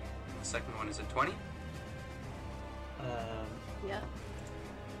 The second one is a 20. Yeah.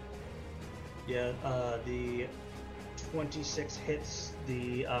 Yeah, the 26 hits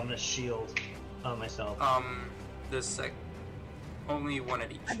the shield myself. Only one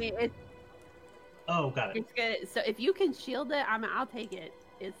at each. I mean, it's Oh, got it. it's good. So if you can shield it, I'll take it.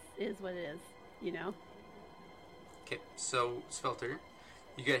 Is what it is. You know. Okay, so Svelter,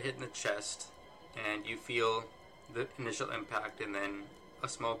 you get hit in the chest, and you feel the initial impact, and then a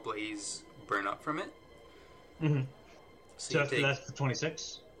small blaze burn up from it. Mm-hmm. So that's the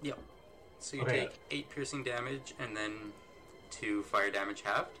 26? Yep. So you take 8 piercing damage, and then 2 fire damage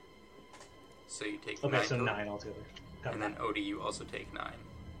halved. So you take 9 so total. 9 altogether. Got And it. then Odie, you also take 9.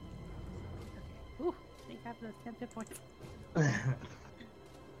 Ooh, thank God for those 10 hit points.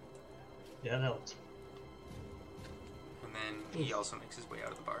 Yeah, that helps. And then he also makes his way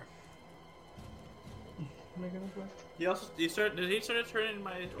out of the bar. Did he start to turn in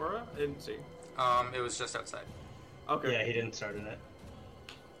my aura? I didn't see. It was just outside. Okay. Yeah, he didn't start in it.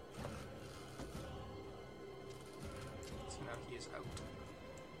 So now he is out.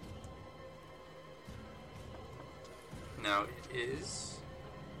 Now it is,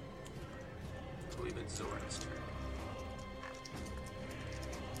 I believe it's Zoran's turn.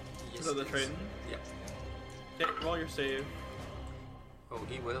 Yes, So the it is. Triton? Yeah. Okay, roll your save. Oh,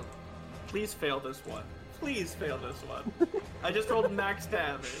 he will. Please fail this one. Please fail this one. I just rolled max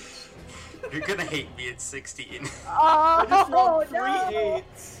damage. You're gonna hate me at 16. I just rolled 3 no!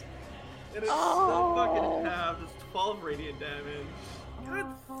 8s. And it's still fucking halved. It's 12 radiant damage.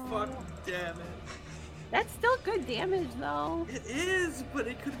 God fucking damn it. That's still good damage, though. It is, but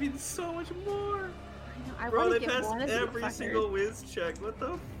it could have been so much more. I Bro, want they to get passed one of these every fuckers. single whiz check. What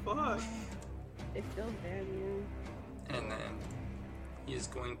the fuck? It feels bad, man. And then he is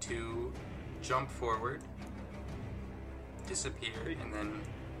going to jump forward, disappear, and then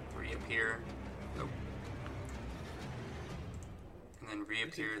reappear. Nope. And then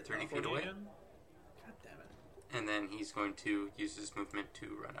reappear 30 feet away. God damn it. And then he's going to use his movement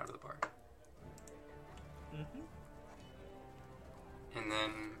to run out of the bar. Mm-hmm. And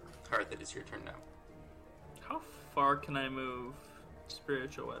then, Hearth, it is your turn now. How far can I move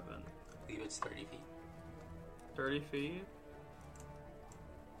spiritual weapon? I believe it's 30 feet. 30 feet?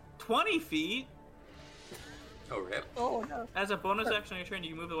 20 feet? Oh, rip. Oh, no. As a bonus action on your turn, you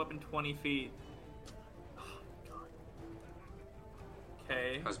can move the weapon 20 feet. Oh, God.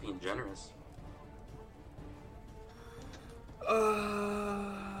 Okay. I was being generous.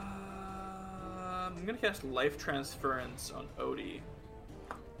 I'm gonna cast Life Transference on Odie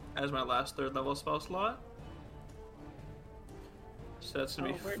as my last 3rd level spell slot. So that's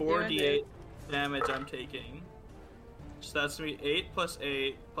gonna be we're 4d8 damage I'm taking. So that's gonna be 8 plus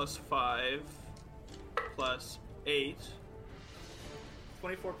 8 plus 5 plus 8.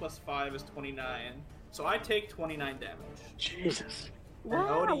 24 plus 5 is 29. So I take 29 damage. Jesus.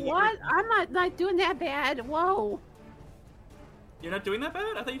 Wow, Odie, what? I'm not doing that bad. Whoa. You're not doing that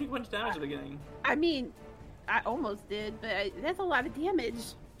bad? I thought you took a bunch of damage at the beginning. I mean, I almost did, but that's a lot of damage.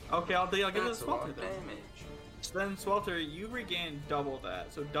 Okay, I'll give it to That's a lot Swelter of then. damage. So then, Swelter, you regain double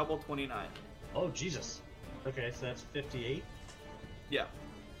that, so double 29. Oh, Jesus. Okay, so that's 58. Yeah,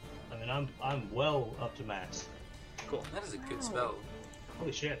 I mean, I'm well up to max. cool. That is a good spell.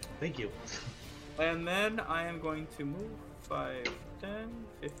 Holy shit. Thank you. And then I am going to move 5, 10,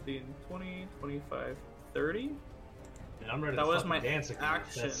 15, 20, 25, 30. And I'm ready That to was fucking my dance again.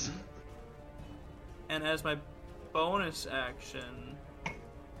 action. That's- And as my bonus action,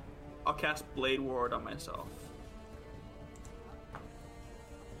 I'll cast Blade Ward on myself.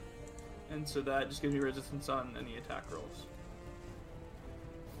 And so that just gives me resistance on any attack rolls.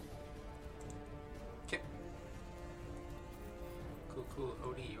 Okay. Cool.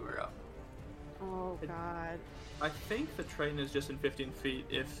 Odie, you are up. Oh, God. I think the train is just in 15 feet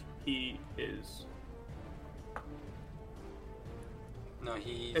if he is... No,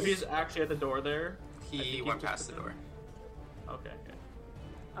 If he's actually at the door there... I think he he's went just past the within- door. Okay.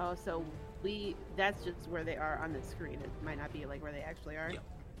 Oh, so That's just where they are on the screen. It might not be like where they actually are. Yep.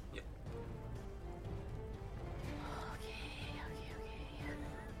 Yep.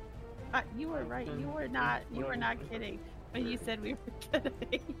 Okay. You were right. You were not kidding when you said we were gonna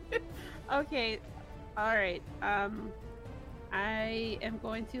make it. Okay. All right. I am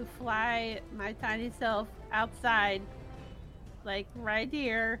going to fly my tiny self outside, like right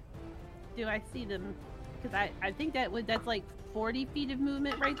here. Do I see them? Because I think that's like 40 feet of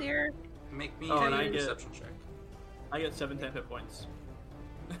movement right there. Make me and a perception check. I get 7 hit points.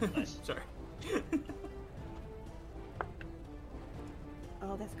 Sorry.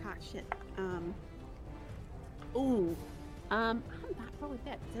 Oh, that's cock shit. Ooh. I'm not pro with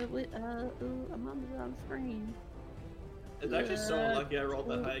that. So I'm on the wrong screen. It's actually so lucky I rolled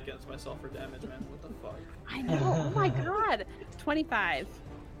that high against myself for damage, man. What the fuck? I know. Oh my god. 25.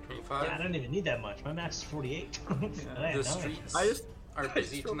 25. Yeah, I don't even need that much. My max is 48. Yeah, the streets are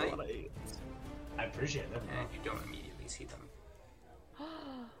busy tonight, I appreciate it. and you don't immediately see them.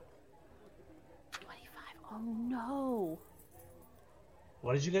 25. Oh no.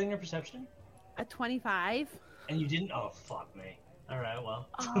 What did you get in your perception? A 25. And you didn't? Oh, fuck me. Alright, well.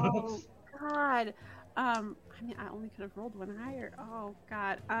 Oh god. I mean, I only could have rolled one higher. Oh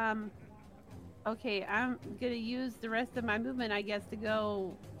god. Okay, I'm gonna use the rest of my movement, I guess, to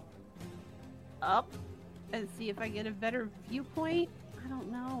go up and see if I get a better viewpoint. I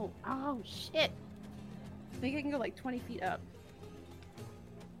don't know. Oh shit. I think I can go like 20 feet up.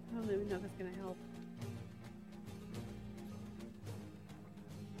 I don't even know if it's gonna help.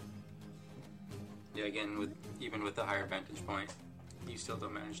 Yeah, again, even with the higher vantage point, you still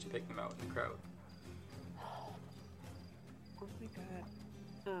don't manage to pick them out in the crowd. Oh my god.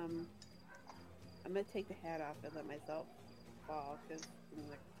 I'm gonna take the hat off and let myself fall because I'm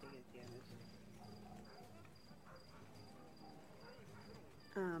not gonna take damage.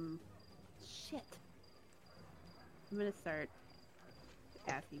 Shit. I'm gonna start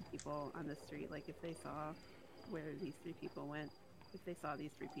asking people on the street, like if they saw where these 3 people went, if they saw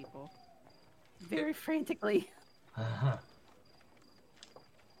these 3 people. Very frantically.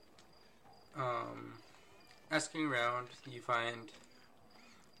 Asking around, you find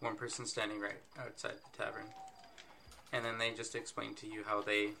one person standing right outside the tavern. And then they just explain to you how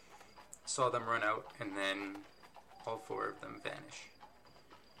they saw them run out and then all 4 of them vanish.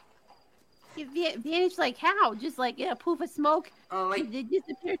 Vanish like how? Just like in a poof of smoke? Like they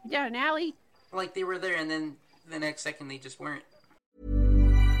disappeared down an alley? Like they were there and then the next second they just weren't.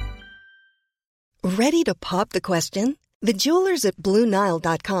 Ready to pop the question? The jewelers at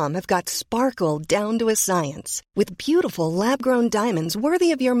BlueNile.com have got sparkle down to a science with beautiful lab-grown diamonds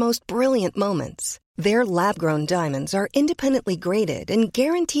worthy of your most brilliant moments. Their lab-grown diamonds are independently graded and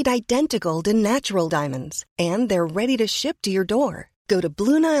guaranteed identical to natural diamonds, and they're ready to ship to your door. Go to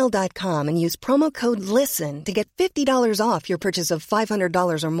BlueNile.com and use promo code LISTEN to get $50 off your purchase of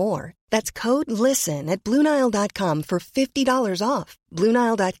 $500 or more. That's code LISTEN at BlueNile.com for $50 off.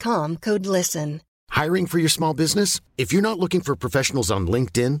 BlueNile.com, code LISTEN. Hiring for your small business? If you're not looking for professionals on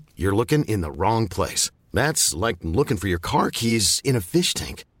LinkedIn, you're looking in the wrong place. That's like looking for your car keys in a fish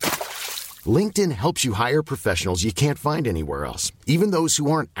tank. LinkedIn helps you hire professionals you can't find anywhere else, even those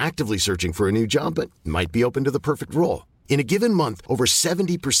who aren't actively searching for a new job but might be open to the perfect role. In a given month, over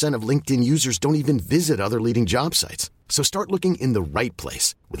 70% of LinkedIn users don't even visit other leading job sites. So start looking in the right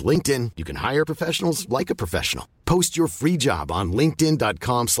place. With LinkedIn, you can hire professionals like a professional. Post your free job on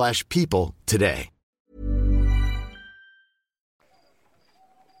linkedin.com/people today.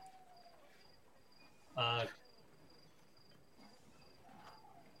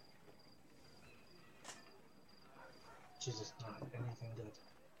 Jesus, not anything good.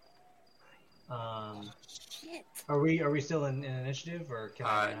 Shit. Are we still in initiative or can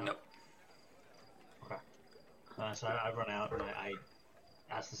I? No. Okay. So I run out and I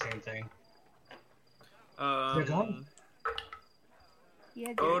ask the same thing. They're gone.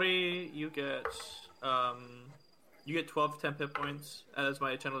 Yeah. Odie, you get 12 temp hit points as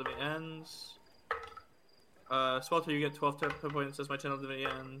my channel divinity ends. Swelter, you get 12 temp hit points as my channel divinity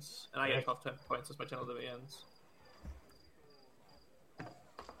ends, and I get 12 temp points as my channel divinity ends.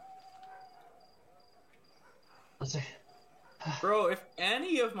 Let's see. Bro, if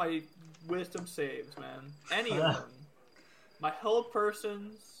any of my wisdom saves, man, any of them, my whole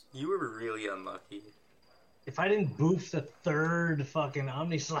person's. You were really unlucky. If I didn't boof the 3rd fucking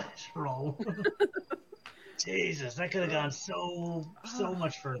Omni-Slash roll, Jesus, that could have gone so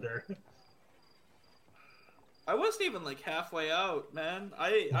much further. I wasn't even like halfway out, man.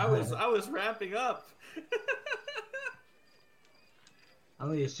 I was ramping up. I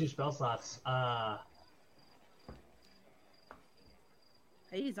only use 2 spell slots.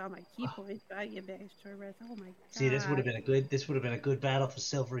 I used all my key points, but I get back short rest. Oh my god. See, this would have been a good battle for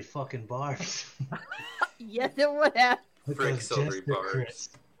silvery fucking barbs. Yes, it would have. Frick silvery barbs.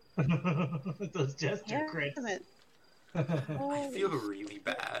 With those jester crits. I feel really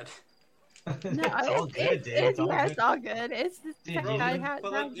bad. No, it's all good, dude. It's all good. It's just Bro, I had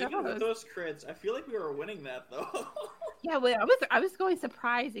but like, even with those crits, I feel like we were winning that though. Yeah, well, I was going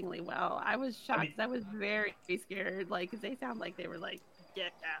surprisingly well. I was shocked. I was very scared, like, because they sound like they were like,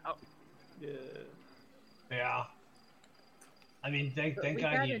 get out. Yeah. Yeah. I mean, thank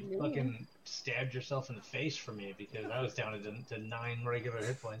God you fucking stabbed yourself in the face for me, because I was down to 9 regular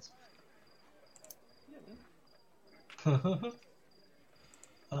hit points. Fuck.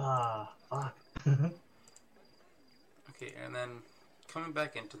 Okay, and then coming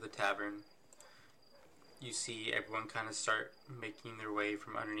back into the tavern, you see everyone kind of start making their way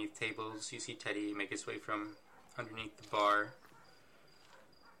from underneath tables. You see Teddy make his way from underneath the bar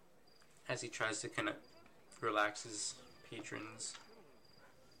as he tries to kind of relax his patrons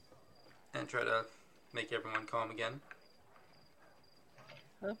and try to make everyone calm again.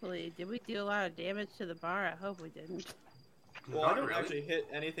 Hopefully. Did we do a lot of damage to the bar? I hope we didn't. Well, I don't actually hit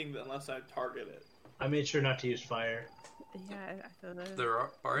anything unless I target it. I made sure not to use fire. Yeah, I thought that. The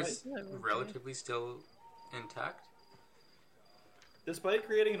bar is relatively still intact. Despite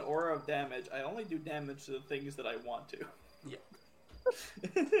creating an aura of damage, I only do damage to the things that I want to. Yeah.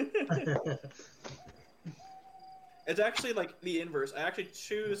 It's actually like the inverse. I actually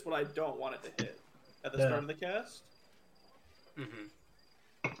choose what I don't want it to hit at the start of the cast. Mm-hmm.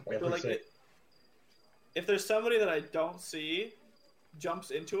 So like, if there's somebody that I don't see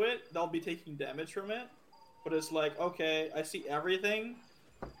jumps into it, they'll be taking damage from it. But it's like, okay, I see everything.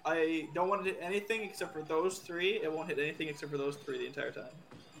 I don't want to hit anything except for those 3. It won't hit anything except for those 3 the entire time.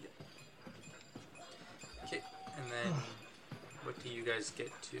 Okay, and then what do you guys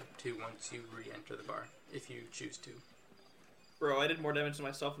get to once you re-enter the bar, if you choose to? Bro, I did more damage to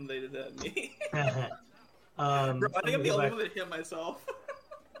myself than they did to me. Bro, I think I'm the only one that hit myself.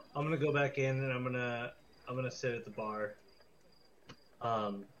 I'm gonna go back in and I'm gonna sit at the bar.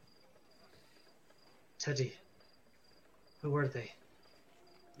 Teddy, who were they?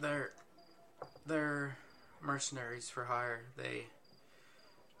 They're mercenaries for hire. They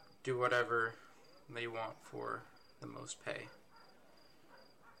do whatever they want for the most pay.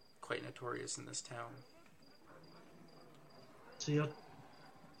 Quite notorious in this town. So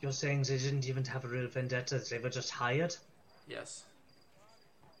you're saying they didn't even have a real vendetta, they were just hired? Yes.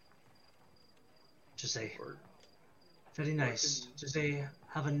 To say. Very nice. Do they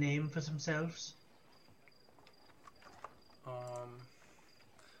have a name for themselves?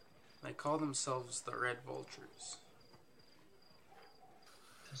 They call themselves the Red Vultures.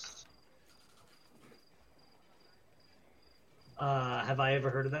 Have I ever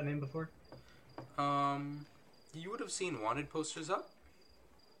heard of that name before? You would have seen wanted posters up.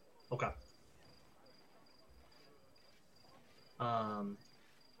 Okay.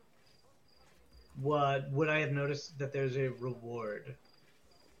 Would I have noticed that there's a reward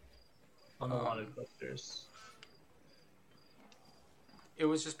on the wanted posters? It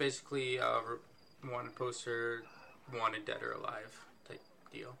was just basically a wanted poster, wanted dead or alive type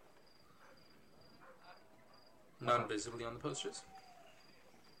deal. None visibly on the posters.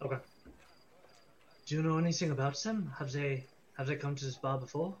 Okay. Do you know anything about them? Have they come to this bar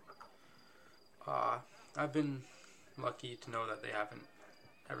before? I've been lucky to know that they haven't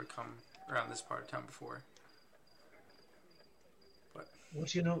ever come around this part of town before. But what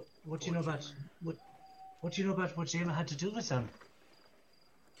do you know about what Jamer had to do with them?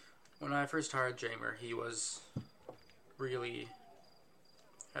 When I first hired Jamer, he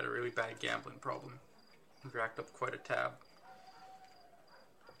had a really bad gambling problem. He racked up quite a tab.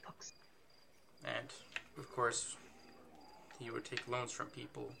 And, of course, he would take loans from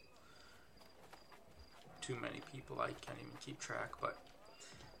people. Too many people, I can't even keep track, but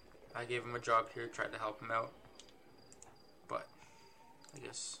I gave him a job here, tried to help him out. But, I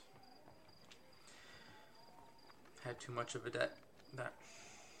guess, had too much of a debt that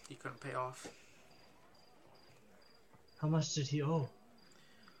he couldn't pay off. How much did he owe?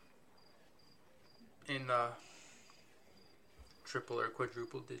 In triple or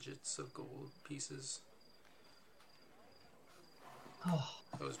quadruple digits of gold pieces. Oh.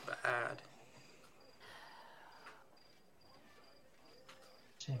 It was bad.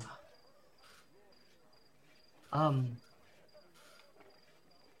 Jamer.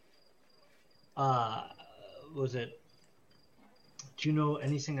 Was it... Do you know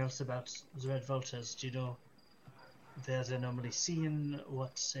anything else about the Red Vultures? Do you know where they're normally seen?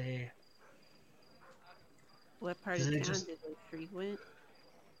 What part of town did they frequent?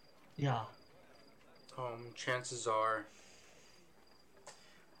 Yeah. Chances are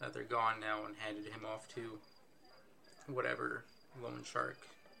that they're gone now and handed him off to whatever loan shark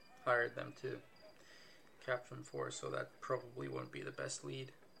hired them to capture him for, so that probably won't be the best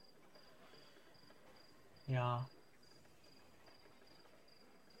lead. Yeah.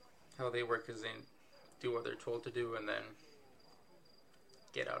 How they work is they do what they're told to do and then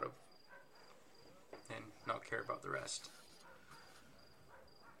get out of and not care about the rest.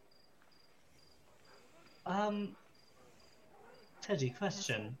 Teddy,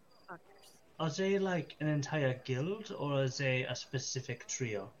 question. Are they like an entire guild, or is they a specific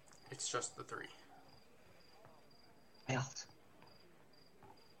trio? It's just the three. Guild.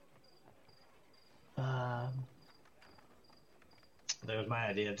 There's my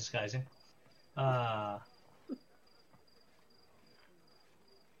idea of disguising. God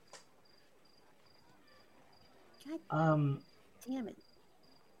damn it.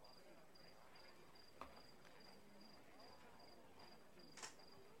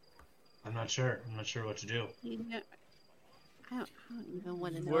 I'm not sure. I'm not sure what to do. You know, I don't even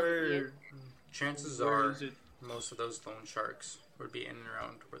want to know. Where chances are most of those loan sharks would be in and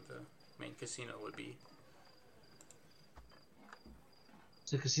around where the main casino would be.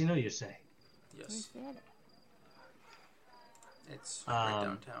 It's a casino, you say? Yes. It's right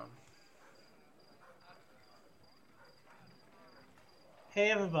downtown. Hey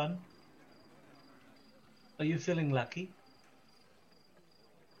everyone. Are you feeling lucky?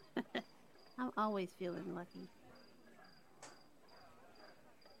 I'm always feeling lucky.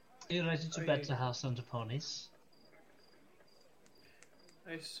 Are you ready to bet the house on the ponies?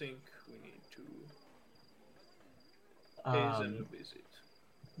 I think we need to pay them a visit.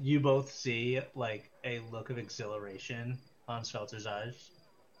 You both see like a look of exhilaration on Svelter's eyes,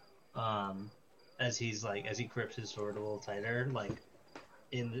 as he grips his sword a little tighter, like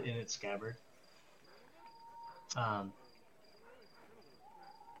in its scabbard.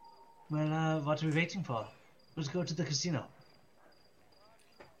 Well, what are we waiting for? Let's go to the casino.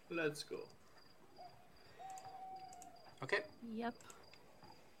 Let's go. Okay. Yep.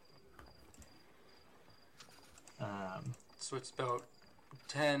 So it's about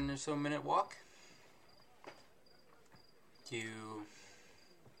 10 or so minute walk. And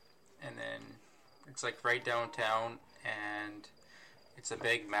then it's like right downtown, and it's a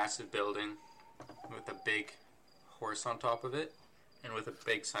big, massive building with a big horse on top of it, and with a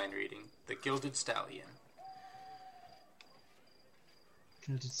big sign reading, The Gilded Stallion.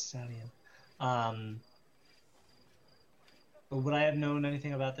 Gilded Stallion. Would I have known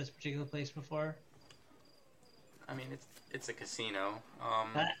anything about this particular place before? I mean, it's a casino.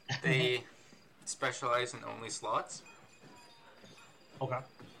 They specialize in only slots. Okay.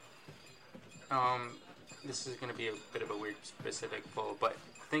 This is going to be a bit of a weird specific pull, but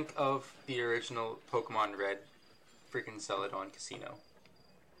think of the original Pokemon Red freaking Celadon Casino.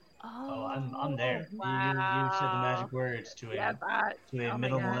 Oh, I'm there. Wow. You said the magic words to a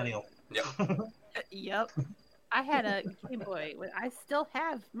middle millennial. Yep. Yep. I had a Game Boy. I still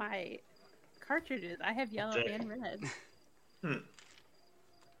have my cartridges. I have yellow and red.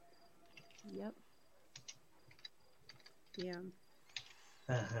 Yep. Yeah.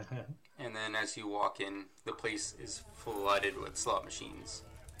 And then as you walk in, the place is flooded with slot machines.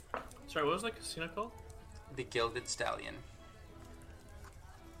 Sorry, what was that casino called? The Gilded Stallion.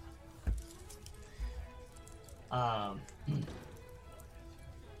 How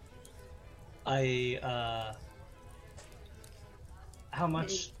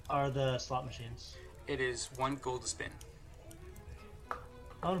much are the slot machines? It is 1 gold a spin.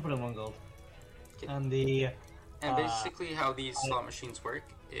 I want to put in 1 gold. Okay. And basically how these slot machines work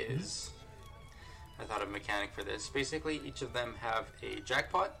is... I thought of a mechanic for this. Basically, each of them have a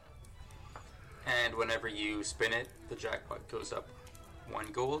jackpot. And whenever you spin it, the jackpot goes up 1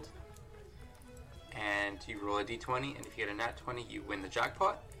 gold. And you roll a d20, and if you get a nat 20, you win the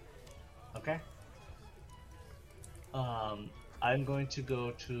jackpot. Okay. I'm going to go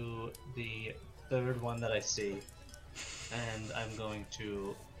to the third one that I see, and I'm going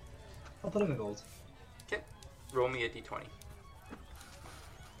to... I'll put in a gold. Okay. Roll me a d20.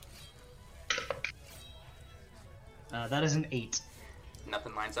 That is an 8.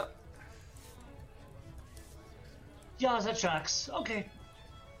 Nothing lines up. Yeah, that tracks. Okay.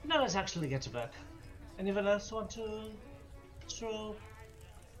 Now let's actually get to work. Anyone else want to throw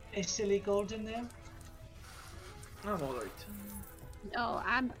a silly gold in there? I'm alright. No,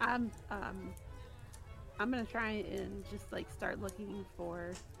 I'm gonna try and just like start looking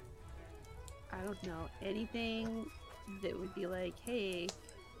for, I don't know, anything that would be like, hey,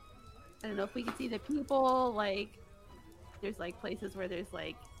 I don't know if we can see the people, like there's like places where there's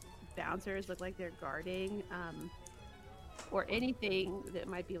like bouncers look like they're guarding, or anything that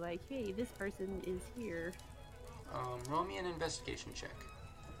might be like, hey, this person is here. Roll me an investigation check.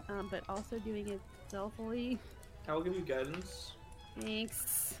 But also doing it stealthily. I will give you guidance.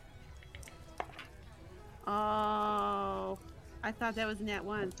 Thanks. Oh, I thought that was a nat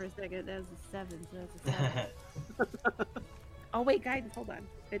 1 for a second. That was a 7, so that's a 7. Oh wait, guidance. Hold on.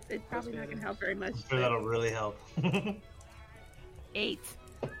 It's probably not going to help very much. I'm sure that'll really help. 8.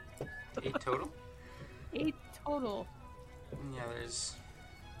 8 total? 8 total. Yeah, there's...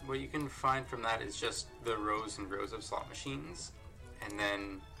 What you can find from that is just the rows and rows of slot machines, and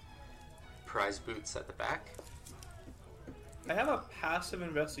then prize booths at the back. I have a passive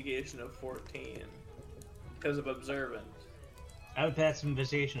investigation of 14 because of observant. I have a passive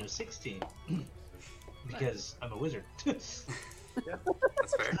investigation of 16 because I'm a wizard. Yeah,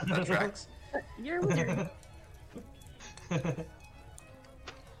 that's fair. That tracks. You're a wizard.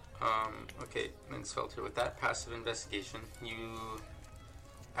 Okay, then Svelter, with that passive investigation, you,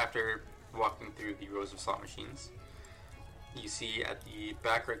 after walking through the rows of slot machines, you see at the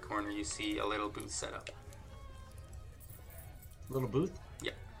back right corner, you see a little booth set up. Little booth?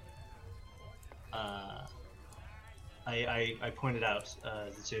 Yeah. I pointed out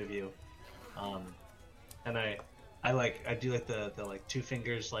the two of you, and I do like the like 2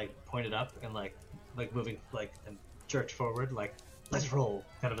 fingers like pointed up and like moving like and jerked forward like let's roll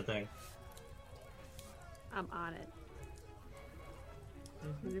kind of a thing. I'm on it.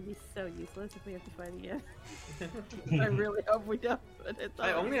 It's gonna be so useless if we have to fight again. I really hope we don't. But it's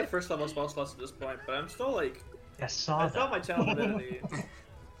I only have first level spell slots at this point, but I'm still like. I saw I that. felt my channel ability.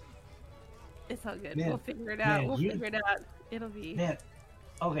 It's all good. Man, We'll figure it out. man, Figure it out. It'll be. Man,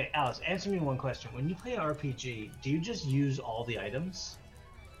 okay, Alice, answer me one question. When you play an RPG, do you just use all the items?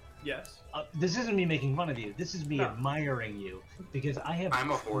 Yes. This isn't me making fun of you. This is me admiring you because I have.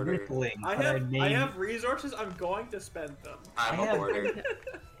 I'm a hoarder. I have resources. I'm going to spend them. I'm a hoarder.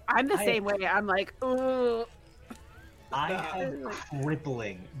 I'm the same way. I'm like, ooh. I have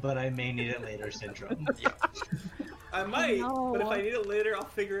crippling, but I may need it later syndrome. Yeah. I might, but if I need it later, I'll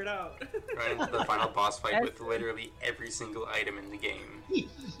figure it out. Right into the final boss fight with literally every single item in the game.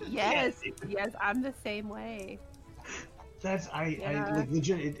 Yes, I'm the same way. That's I like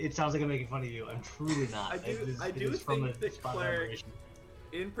legit. It sounds like I'm making fun of you. I'm truly not. I do think the cleric,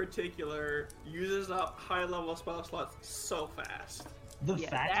 in particular, uses up high level spell slots so fast. The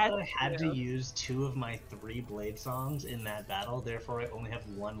fact that I had to use 2 of my 3 blade songs in that battle, therefore I only have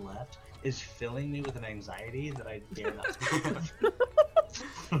 1 left, is filling me with an anxiety that I dare not speak of.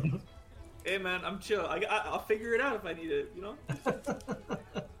 Hey man, I'm chill. I'll figure it out if I need it. You know.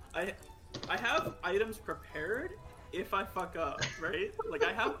 I have items prepared if I fuck up, right? Like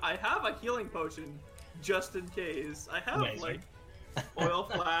I have a healing potion just in case. I have like oil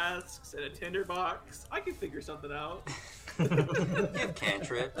flasks and a tinder box. I can figure something out. You have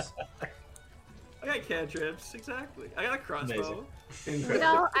cantrips. I got cantrips, exactly. I got a crossbow. You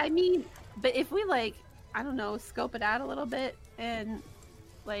know, I mean, but if we like, I don't know, scope it out a little bit and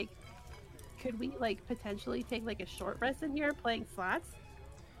like, could we like potentially take like a short rest in here playing slots?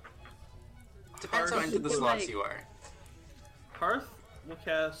 Depends how into the slots you are. Hearth will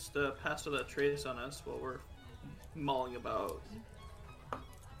cast Pass Without Trace on us while we're mulling about.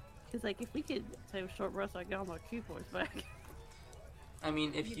 Because like, if we could take a short rest, I get all my key points back. I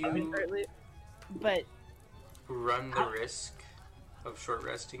mean, if you but run the risk of short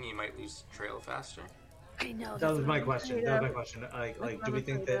resting, you might lose trail faster. I know. That was my question. Like, do we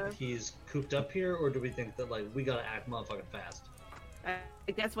think that he's cooped up here, or do we think that like we gotta act motherfucking fast?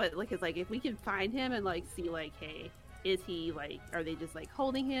 That's what like is like. If we can find him and like see like, hey, is he like? Are they just like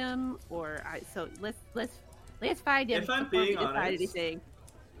holding him, or so let's find him. If I'm being honest, anything.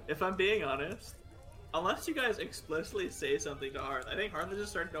 If I'm being honest, unless you guys explicitly say something to Hearth, I think Hearth is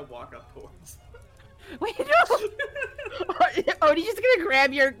just starting to walk up towards. Wait, no! Oh, he's just gonna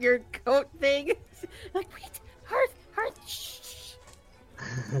grab your coat thing? Like, wait, Hearth, shh.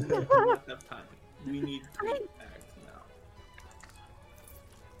 We don't have time. We need to act now.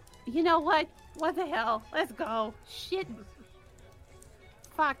 You know what? What the hell? Let's go. Shit.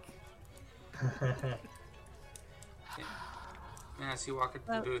 Fuck. Yeah, so you walk into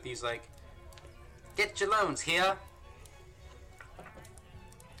the booth, he's like, "Get your loans here.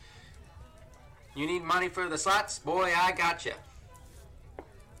 You need money for the slots? Boy, I got you."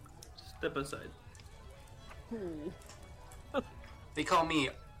 Step aside. They call me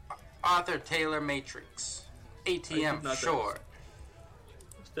Arthur Taylor Matrix. ATM for sure.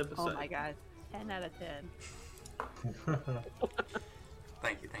 Step aside. Oh my god. 10 out of 10.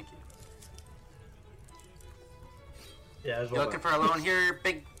 Thank you. Yeah, You looking for a loan here,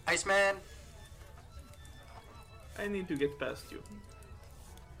 big Iceman! I need to get past you.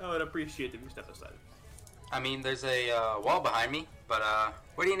 I would appreciate if you step aside. I mean, there's a wall behind me, but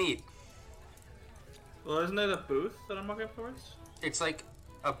what do you need? Well, isn't that a booth that I'm walking up towards? It's like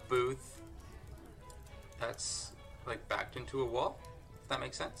a booth that's like backed into a wall, if that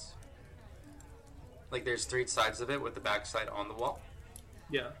makes sense. Like there's 3 sides of it with the back side on the wall.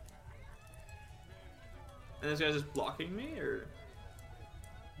 Yeah. And this guy's just blocking me, or?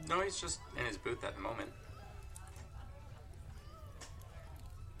 No, he's just in his booth at the moment.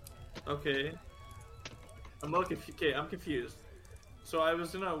 Okay. I'm confused. So I was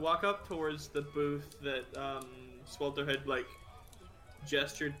gonna walk up towards the booth that Swelter had like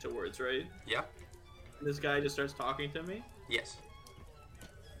gestured towards, right? Yeah. And this guy just starts talking to me? Yes.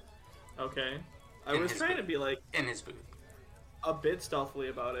 Okay. I was trying to be like in his booth. A bit stealthily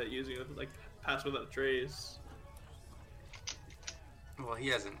about it, using like pass without a trace. Well, he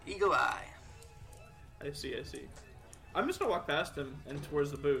has an eagle eye. I see. I'm just gonna walk past him and towards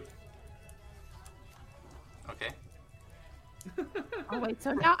the booth. Okay. Oh wait,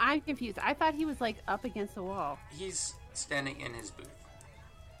 so now I'm confused. I thought he was like up against the wall. He's standing in his booth.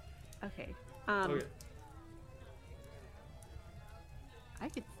 Okay. Okay. I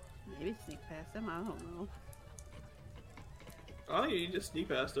could maybe sneak past him. I don't know. Oh, you just sneak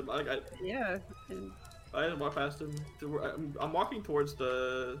past him. Yeah. I just walk past him. I'm walking towards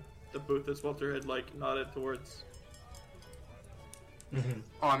the booth that Swelter had like nodded towards. Mm-hmm.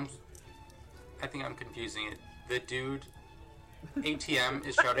 Oh, I think I'm confusing it. The dude, ATM,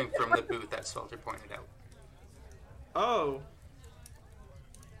 is shouting from the booth that Swelter pointed out. Oh.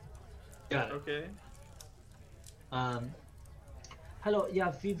 Got it. Okay. Hello.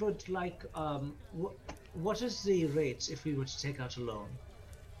 Yeah, we would like. What is the rate if we were to take out a loan?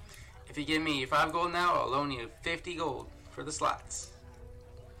 If you give me 5 gold now, I'll loan you 50 gold for the slots.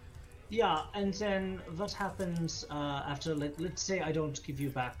 Yeah, and then what happens after, like, let's say I don't give you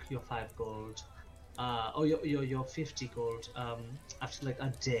back your 5 gold, or your 50 gold, after like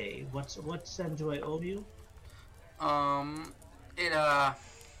a day. What then do I owe you? It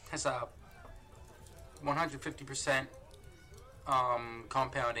has a 150%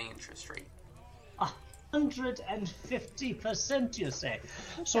 compounding interest rate. 150%, you say?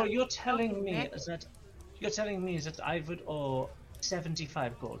 So you're telling me that I would owe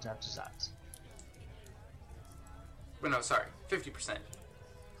 75 gold after that? Well, no, sorry, 50%.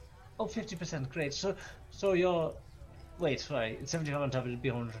 Oh, 50%, great. So you're... Wait, sorry, 75 on top would be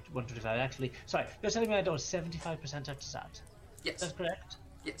 125, actually. Sorry, you're telling me I'd owe 75% after that? Yes. That's correct?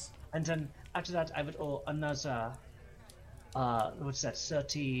 Yes. And then after that I would owe another... what's that,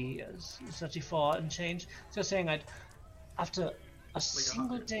 34 and change? So you're saying after a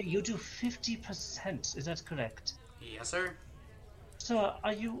single day, you do 50%, is that correct? Yes, sir. So,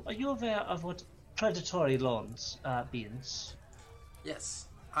 are you aware of what predatory loans means? Yes,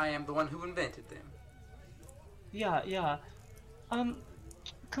 I am the one who invented them. Yeah. Can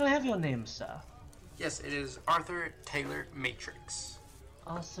I have your name, sir? Yes, it is Arthur Taylor Matrix.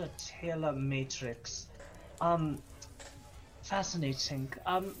 Arthur Taylor Matrix. Fascinating.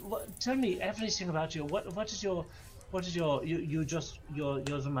 Tell me everything about you. What is your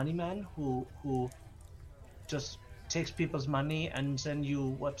you're the money man who just takes people's money and then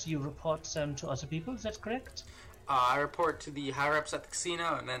you report them to other people? Is that correct? I report to the higher ups at the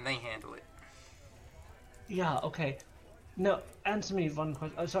casino and then they handle it. Yeah. Okay. No, answer me one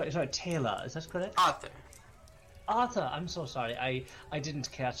question. Oh, sorry, Taylor. Is that correct? Arthur. I'm so sorry. I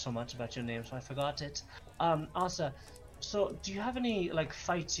didn't care so much about your name, so I forgot it. Arthur. So, do you have any, like,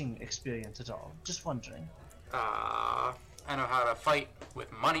 fighting experience at all? Just wondering. I know how to fight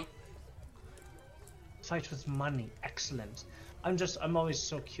with money. Fight with money, excellent. I'm always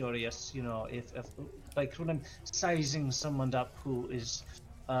so curious, you know, if like, when I'm sizing someone up who is,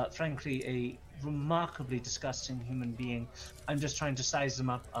 frankly, a remarkably disgusting human being, I'm just trying to size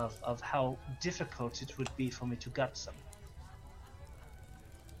them up of how difficult it would be for me to gut them.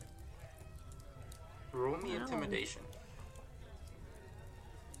 Roll me intimidation.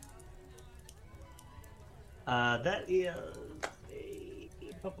 That is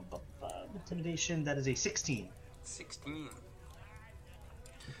intimidation. That is a 16. 16.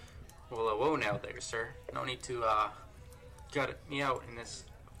 Well, whoa now there, sir. No need to gut me out in this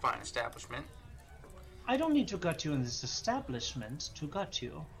fine establishment. I don't need to gut you in this establishment to gut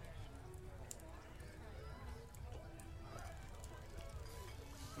you.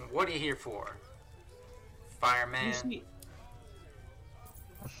 What are you here for, fireman? You see,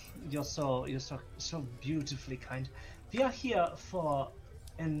 you're so beautifully kind. We are here for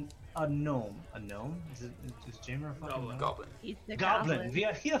an a gnome. A gnome? Is Jamer a fucking gnome? Goblin. He's the Goblin. We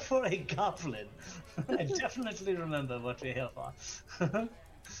are here for a goblin. I definitely remember what we're here for.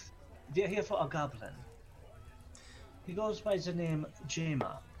 We are here for a goblin. He goes by the name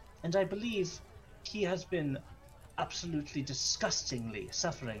Jamer, and I believe he has been absolutely disgustingly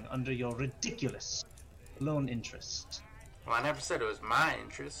suffering under your ridiculous loan interest. Well, I never said it was my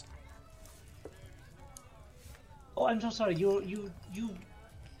interest. Oh, I'm so sorry. You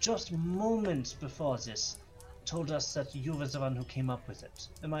just moments before this told us that you were the one who came up with it.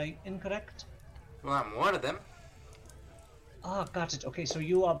 Am I incorrect? Well, I'm one of them. Ah, got it. Okay, so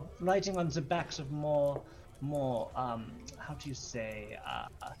you are riding on the backs of more, how do you say,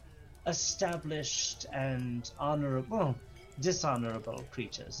 established and honorable, dishonorable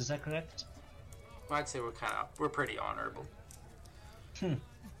creatures. Is that correct? Well, I'd say we're pretty honorable.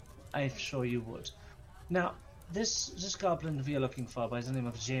 I'm sure you would. Now, this goblin we are looking for by the name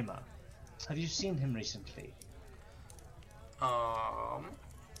of Jamer. Have you seen him recently?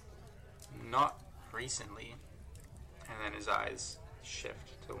 Not recently. And then his eyes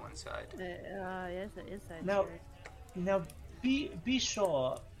shift to one side. Yes, it is side. Now, be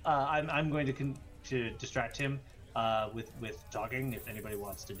sure. I'm going to distract him with talking. If anybody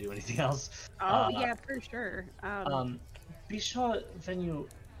wants to do anything else. Yeah, for sure. Be sure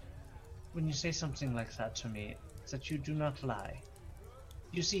when you say something like that to me, that you do not lie.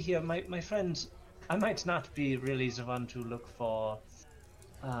 You see here, my friend, I might not be really the one to look for,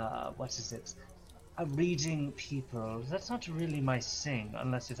 what is it? Reading people. That's not really my thing,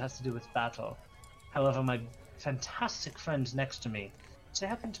 unless it has to do with battle. However, my fantastic friend next to me, they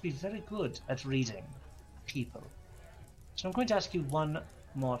happen to be very good at reading people. So I'm going to ask you one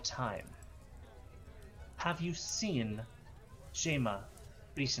more time. Have you seen Jamer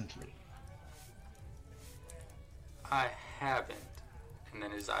recently? I haven't. And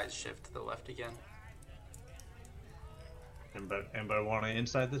then his eyes shift to the left again. Anybody want to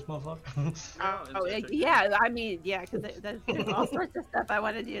inside this motherfucker? Yeah, I mean, yeah, because there's all sorts of stuff I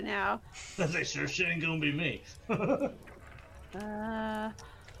want to do now. That sure shit ain't gonna be me. I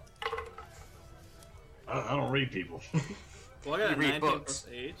don't read people. Well, I got a 19 books.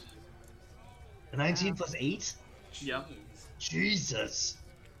 plus 8. A 19 plus 8? Yeah. Jesus.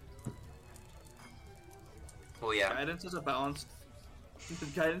 Well, yeah. Guidance is balanced. The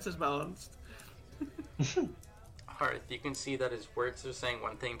guidance is balanced. Hearth, you can see that his words are saying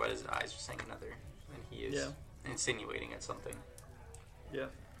one thing, but his eyes are saying another. And he is insinuating at something. Yeah.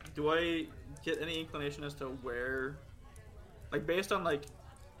 Do I get any inclination as to where... Like, based on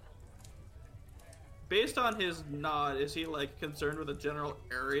his nod, is he, like, concerned with the general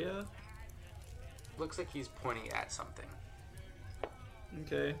area? Looks like he's pointing at something.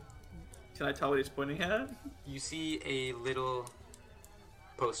 Okay. Can I tell what he's pointing at? You see a little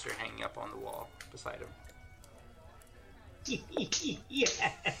poster hanging up on the wall beside him. Yes.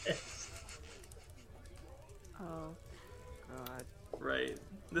 Oh, God. Right.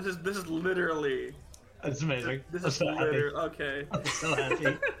 This is literally... That's amazing. This is literally... Okay. I'm so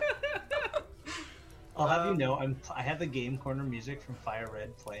happy. I'll have you know, I have the Game Corner music from Fire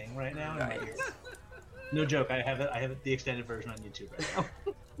Red playing right now. Nice. No joke, I have the extended version on YouTube right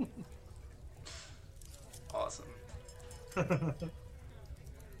now. Awesome.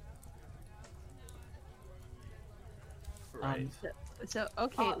 Right. So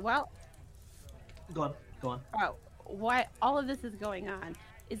okay, well, Go on. why all of this is going on?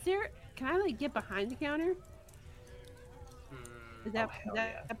 Can I like get behind the counter? Is that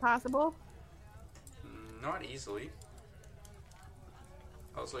possible? Not easily.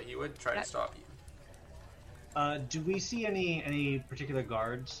 Also, he would try to stop you. Do we see any particular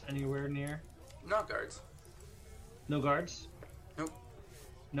guards anywhere near? No guards. No guards? Nope.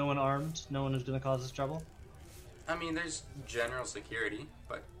 No one armed? No one who's gonna cause us trouble? I mean, there's general security,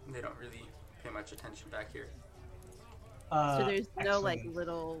 but they don't really pay much attention back here. So there's no excellent. like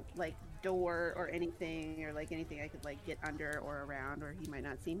little like door or anything or like anything I could like get under or around or he might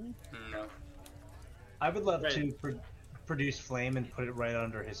not see me? No. I would love to produce flame and put it right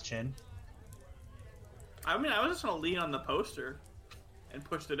under his chin. I mean, I was just gonna lean on the poster and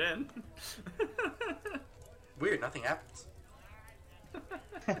pushed it in. Weird, nothing happens.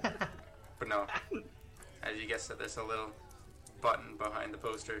 But no. As you guessed, there's a little button behind the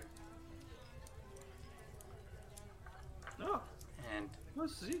poster. Oh. And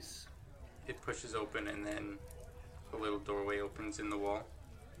What's this? it pushes open, and then a little doorway opens in the wall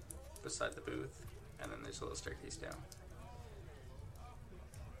beside the booth, and then there's a little staircase down.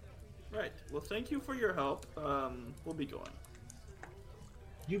 Right. Well, thank you for your help. We'll be going.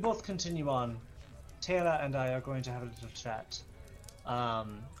 You both continue on. Taylor and I are going to have a little chat.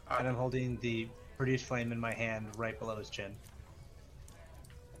 And I'm holding the produce flame in my hand right below his chin.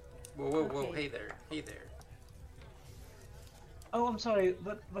 Whoa, whoa, Okay. hey there. Oh, I'm sorry,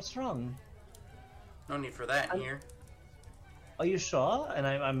 what's wrong? No need for that in here. Are you sure? And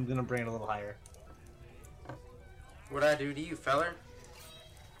I'm gonna bring it a little higher. What'd I do to you, feller?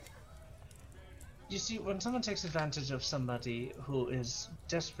 You see, when someone takes advantage of somebody who is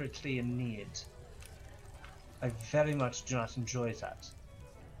desperately in need, I very much do not enjoy that.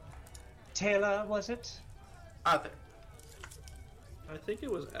 Taylor, was it? Arthur. I think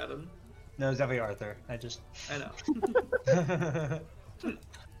it was Adam. No, it was definitely Arthur. I know.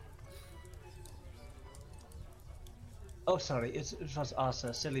 Oh, sorry, it was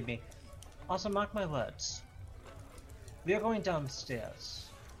Arthur. Silly me. Arthur, mark my words. We are going downstairs.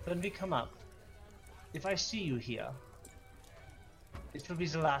 When we come up, if I see you here, it will be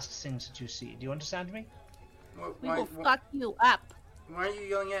the last things that you see. Do you understand me? We will fuck you up. Why are you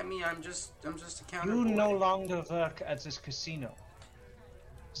yelling at me? I'm just a counter You boy. no longer work at this casino.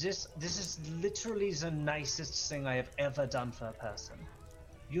 This is literally the nicest thing I have ever done for a person.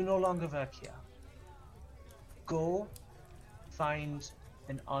 You no longer work here. Go find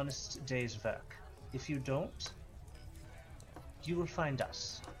an honest day's work. If you don't, you will find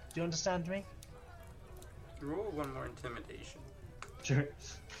us. Do you understand me? Roll one more intimidation. Sure.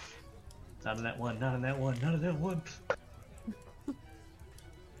 Not in that one, not in that one, not in that one.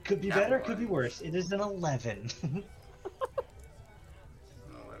 Could be Not better, one. could be worse. It is an 11. 11.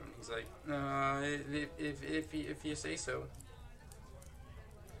 He's like, if you say so.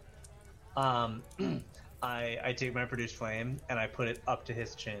 I take my produce flame and I put it up to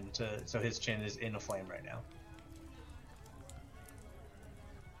his chin so his chin is in a flame right now.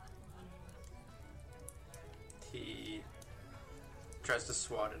 He tries to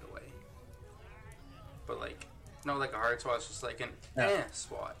swat it away. But like, not like a hard swat, it's just like an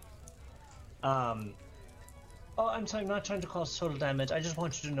swat. Oh, I'm sorry, I'm not trying to cause total damage. I just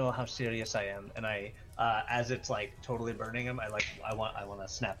want you to know how serious I am. And I, as it's like totally burning him, I want to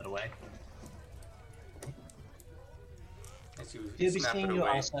snap it away. As you He'll be snap seeing it you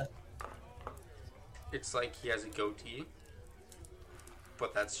away, also. it's like he has a goatee,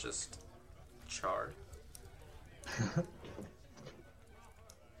 but that's just char.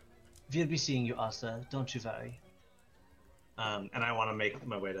 We'll be seeing you, Asa. Don't you worry. And I want to make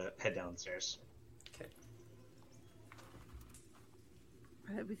my way to head downstairs. Okay.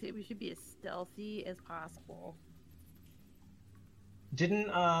 We think we should be as stealthy as possible. Didn't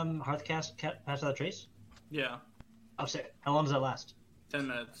Hearthcast pass that trace? Yeah. Oh, sick. How long does that last? 10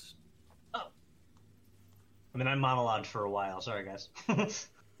 minutes. Oh. I mean, I monologued for a while. Sorry, guys.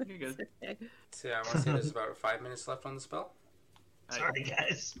 You're good. So yeah, I want to say there's about 5 minutes left on the spell. Sorry,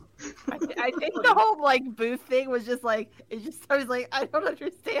 guys. I think the whole like booth thing was just like I was like I don't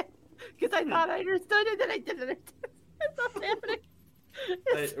understand because I thought I understood and then I didn't understand. It's not happening.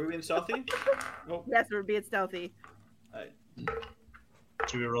 Wait, are we being stealthy? Oh. Yes, we're being stealthy. Alright.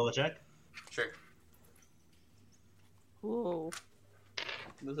 Should we roll a check? Sure. Whoa.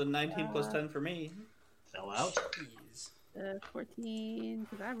 There's a 19 plus 10 for me. Fell out. Jeez. 14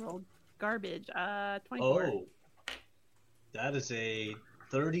 because I rolled garbage. 24. Oh. That is a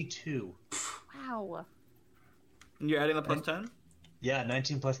 32. Wow. And you're adding the plus 10? Yeah,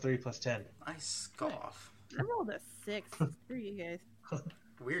 19 plus 3 plus 10. I scoff. I rolled a 6. Screw you guys.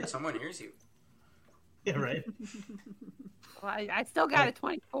 Weird, someone hears you. Yeah, right? Well, I still got a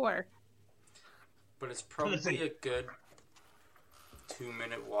 24. But it's probably a good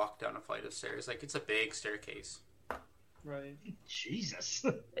 2-minute walk down a flight of stairs. Like, it's a big staircase. Right. Jesus.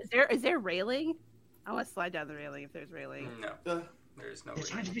 Is there railing? I want to slide down the railing if there's railing. No. There's no You're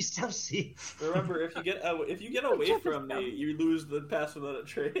trying to be stealthy. Remember, if you get away from me, you lose the pass without a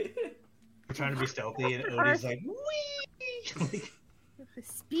trade. We're trying to be stealthy, and Odie's like, wee!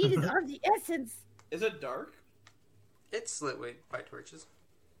 Speed is of the essence. Is it dark? It's lit by torches.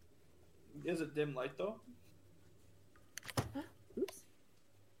 Is it dim light though? Oops.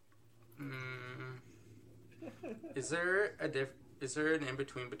 Is there an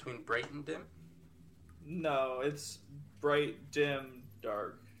in-between between bright and dim? No, it's bright, dim,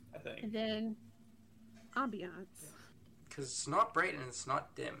 dark, I think. And then ambiance. Because it's not bright and it's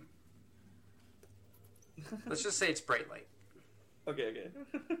not dim. Let's just say it's bright light. Okay.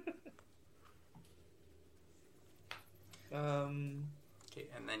 Okay,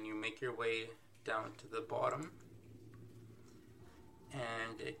 and then you make your way down to the bottom,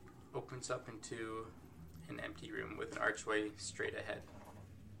 and it opens up into an empty room with an archway straight ahead.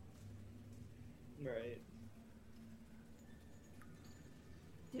 Right.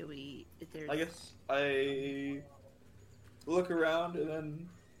 Do we? Is there? I guess I look around, and then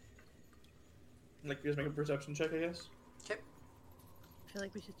you guys make a perception check, I guess. Okay. I feel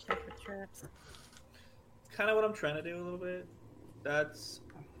like we should check for traps. Kind of what I'm trying to do a little bit. That's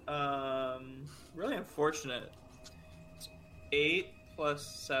really unfortunate. It's 8 plus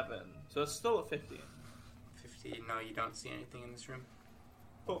 7, so it's still a 15. 50. No, you don't see anything in this room.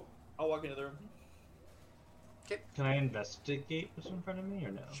 Cool. I'll walk into the room. Okay. Can I investigate what's in front of me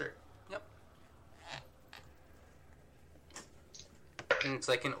or no? Sure. Yep. And it's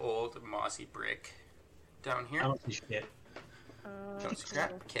like an old mossy brick down here. I don't see shit. Don't see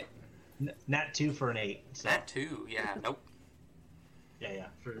crap. Okay. Nat 2 for an 8. So. Nat 2. Yeah. Nope. Yeah.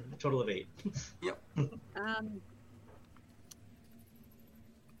 For a total of 8. Yep.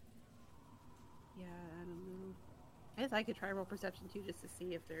 Yeah, I don't know. I guess I could try roll perception too, just to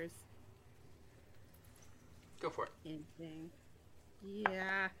see if there's Go for it. anything.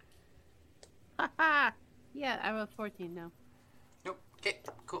 Yeah. Haha. Yeah, I rolled 14 now. Nope. Okay.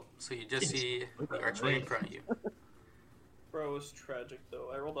 Cool. So you just see the archway in front of you. Bro, it was tragic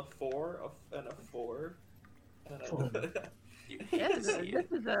though. I rolled a 4 and a 4. And You Yeah, hate to see it.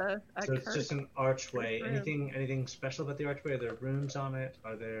 this is a So it's curse. just an archway. room. Anything special about the archway? Are there runes on it?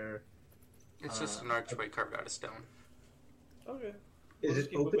 Are there? It's just an archway carved out of stone. Okay. Is just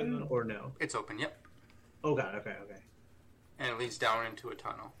it keep moving open then. or no? It's open. Yep. Oh god. Okay. And it leads down into a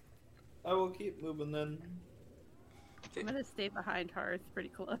tunnel. I will keep moving then. I'm gonna stay behind her. It's pretty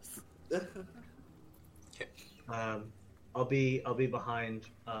close. Okay. I'll be behind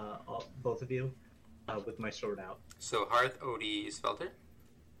both of you with my sword out. So Hearth, Odie, Svelter.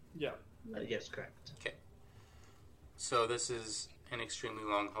 Yeah. Yes, correct. Okay. So this is an extremely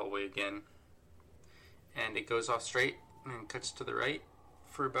long hallway again. And it goes off straight and cuts to the right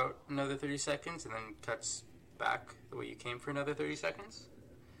for about another 30 seconds and then cuts back the way you came for another 30 seconds.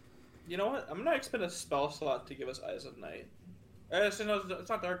 You know what? I'm gonna expend a spell slot to give us Eyes of Night. So no, it's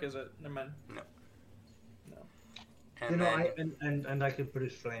not dark, is it? Never mind. No. No. And You know, then, and I could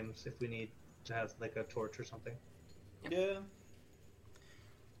produce flames if we need to have like a torch or something. Yeah.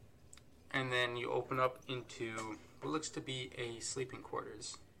 and then you open up into what looks to be a sleeping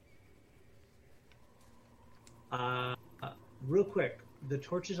quarters. Real quick, the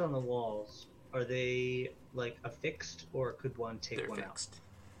torches on the walls, are they like affixed or could one take They're one fixed.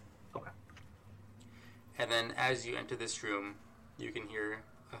 out? Okay. And then as you enter this room, you can hear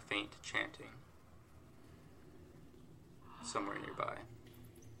a faint chanting somewhere nearby.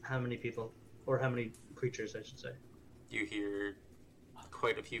 How many people? Or how many creatures, I should say? You hear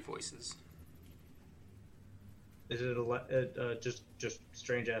quite a few voices. Is it just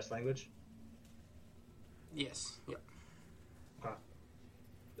strange ass language? Yes. Yep. Okay.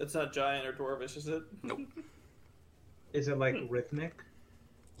 It's not giant or dwarvish, is it? Nope. Is it like rhythmic?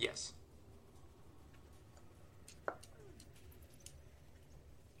 Yes.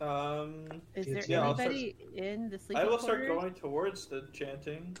 Is there yeah, anybody in the sleeping I will start quarters? going towards the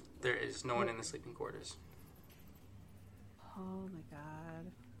chanting. There is no one in the sleeping quarters. Oh my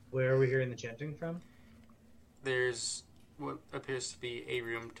god. Where are we hearing the chanting from? There's what appears to be a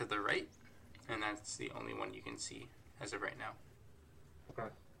room to the right, and that's the only one you can see as of right now. Okay.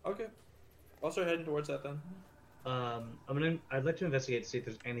 Okay. I'll start heading towards that then. I'd like to investigate to see if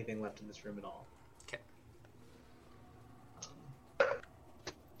there's anything left in this room at all. Okay.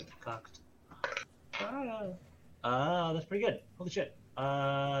 Cocked. That's pretty good. Holy shit.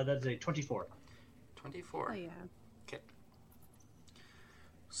 That's a 24. 24. Oh yeah. Okay.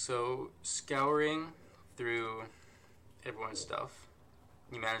 So, scouring through everyone's stuff,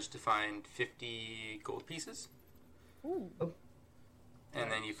 you managed to find 50 gold pieces. Ooh. Oh. And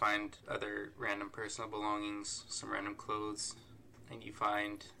then you find other random personal belongings, some random clothes, and you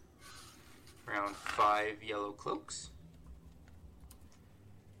find around 5 yellow cloaks.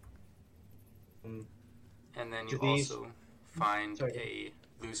 And then you Do these- also find Sorry.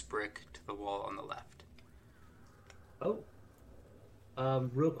 a loose brick to the wall on the left. Oh.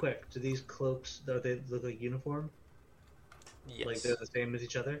 Real quick, do these cloaks, do they look like uniform? Yes. Like they're the same as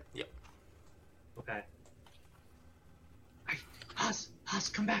each other? Yep. Okay. Haas,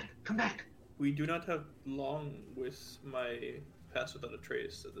 come back! We do not have long with my pass without a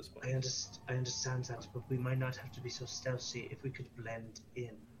trace at this point. I understand that, but we might not have to be so stealthy if we could blend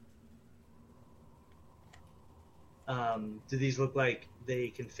in. Do these look like they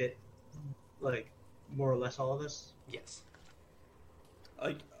can fit, like, more or less all of us? Yes.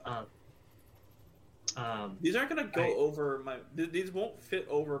 Like, These these aren't gonna go over my. These won't fit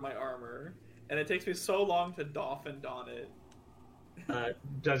over my armor, and it takes me so long to doff and don it.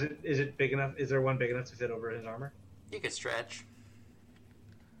 Is it big enough? Is there one big enough to fit over his armor? You could stretch.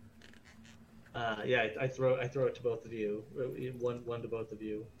 Yeah, I throw it to both of you. One to both of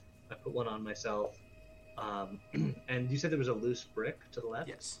you. I put one on myself. And you said there was a loose brick to the left?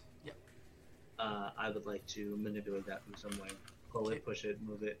 Yes. Yep. I would like to manipulate that in some way. Pull it, push it,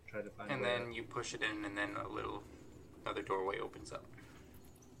 move it, try to find. And then you push it in, and then another doorway opens up.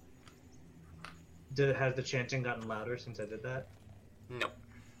 Has the chanting gotten louder since I did that? No.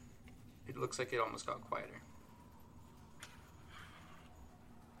 It looks like it almost got quieter.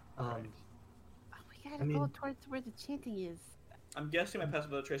 We gotta go towards where the chanting is. I'm guessing my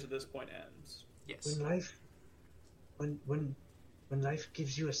passive without trace at this point ends. Yes. When life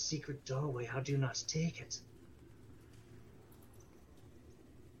gives you a secret doorway, how do you not take it?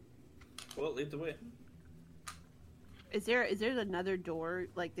 Well, lead the way. Is there another door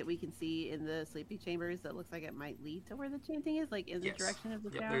like that we can see in the sleeping chambers that looks like it might lead to where the chanting is, like in the direction of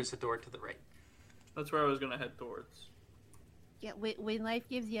the sound? There's a door to the right. That's where I was gonna head towards. Yeah, when life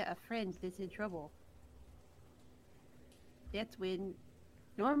gives you a friend that's in trouble, that's when.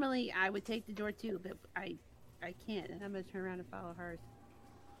 Normally, I would take the door too, but I can't, and I'm gonna turn around and follow hers.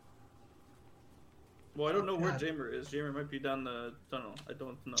 Well, I don't know where Jamer is. Jamer might be down the tunnel. I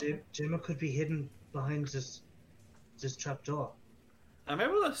don't know. Jamer could be hidden behind this trap door. Am I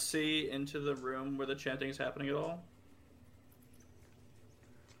able to see into the room where the chanting is happening at all?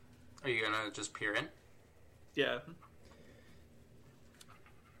 Are you gonna just peer in? Yeah.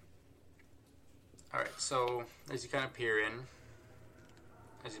 Alright, so as you kind of peer in,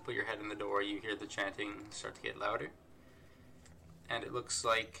 as you put your head in the door, you hear the chanting start to get louder. And it looks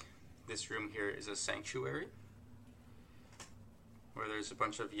like this room here is a sanctuary, where there's a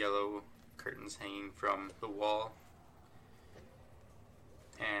bunch of yellow curtains hanging from the wall,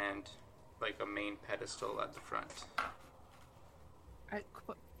 and like a main pedestal at the front.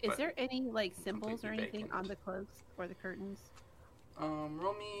 Is there any like symbols or anything on the cloaks or the curtains?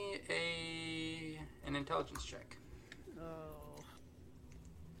 Roll me an intelligence check.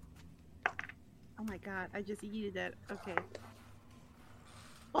 Oh my god, I just yeeted that. Okay.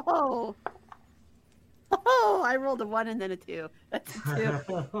 Oh, I rolled a 1 and then a 2. That's a 2. Yeah.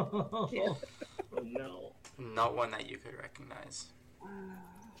 Oh no. Not one that you could recognize.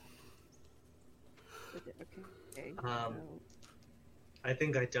 Okay. I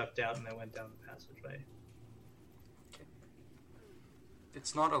think I ducked out and I went down the passageway. Okay.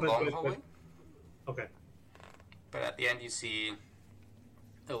 It's not a long hallway. Okay. But at the end you see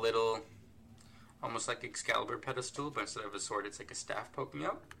a little, almost like Excalibur pedestal, but instead of a sword it's like a staff poking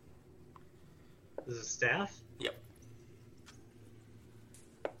out. Is it a staff? Yep.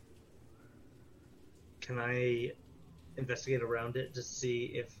 Can I investigate around it to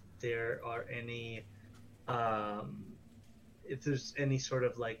see if there are any, if there's any sort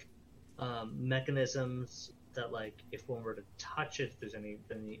of like mechanisms that, like, if one were to touch it, if there's any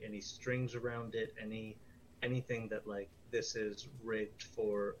strings around it, anything that like this is rigged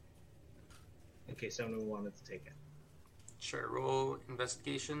for, in case someone wanted to take it. Sure. Roll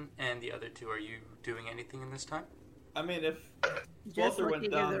investigation, and the other two. Are you doing anything in this time? I mean, if Just Walter went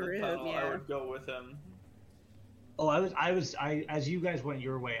looking down in the the room, tunnel, yeah. I would go with him. Oh, I as you guys went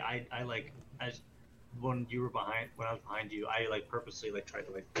your way, I like, as when you were behind, when I was behind you, I like purposely like tried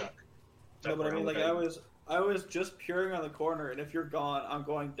to like duck. No, but I mean, like, I was just peering on the corner, and if you're gone, I'm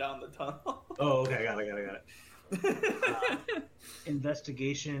going down the tunnel. Oh, okay, got it.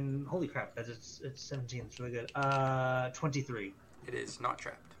 Investigation. Holy crap! It's 17. It's really good. 23. It is not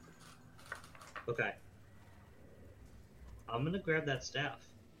trapped. Okay. I'm gonna grab that staff.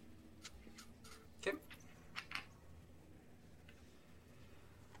 Okay.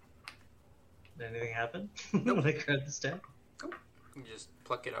 Did anything happen when I grab the staff? Nope. You just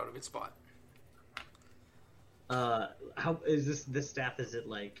pluck it out of its spot. How is this staff? Is it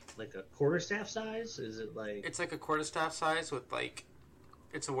like a quarterstaff size? Is it like? It's like a quarterstaff size with like,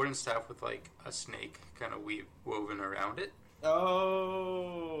 it's a wooden staff with like a snake kind of woven around it.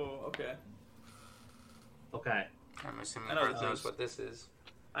 Oh, okay. Okay. I'm assuming I know Garth what knows this what this is.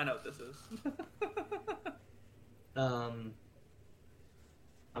 I know what this is.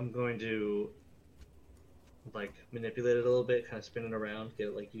 I'm going to like manipulate it a little bit, kind of spin it around, get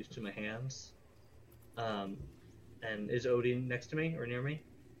it like used to my hands. And is Odie next to me or near me?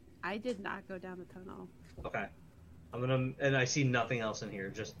 I did not go down the tunnel. Okay. And I see nothing else in here,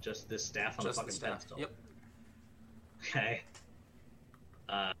 just this staff on Just the the fucking staff. pedestal. Yep. Okay.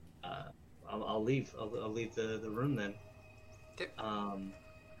 I'll leave. I'll leave the room then. Okay.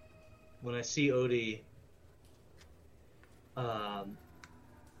 When I see Odie,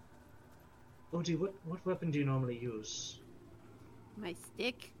 Odie, what weapon do you normally use? My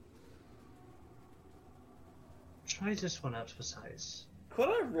stick. Try this one out for size. Could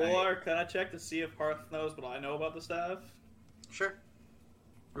I roll Arcana check to see if Hearth knows what I know about the staff? Sure.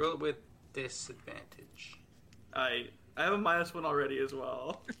 Roll it with disadvantage. I have a -1 already as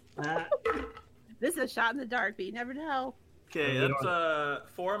well. This is a shot in the dark, but you never know. Okay,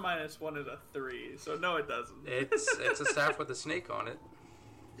 that's 4 minus 1 is a 3, so no, it doesn't. It's a staff with a snake on it.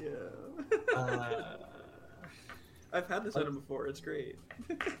 Yeah. I've had this item before. It's great.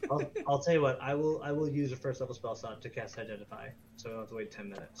 I'll tell you what. I will use a first level spell slot to cast Identify, so I don't have to wait 10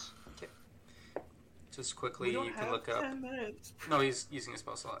 minutes. Okay. Just quickly, you can look up. 10 minutes. No, he's using a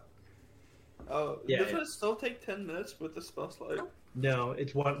spell slot. Oh, Yeah, does it still take 10 minutes with the spell slot? No,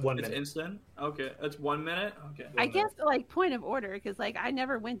 it's one It's minute. instant? Okay, it's 1 minute? Okay. I guess, like, point of order, because, like, I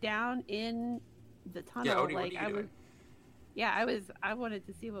never went down in the tunnel. Yeah, Odie, like, what are you doing? I wanted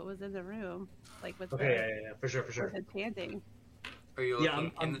to see what was in the room, like with Okay, yeah, for sure. with the chanting. Are you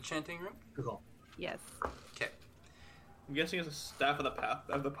looking I'm in the chanting room? Good call. Yes. Okay. I'm guessing it's a staff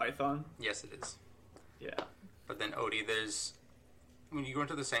of the python. Yes, it is. Yeah. But then, Odie, when you go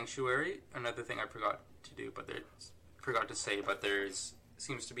into the sanctuary, another thing I forgot to say, but there's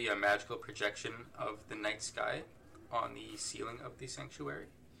seems to be a magical projection of the night sky on the ceiling of the sanctuary.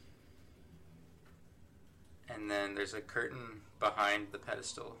 And then there's a curtain behind the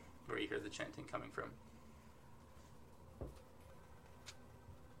pedestal where you hear the chanting coming from.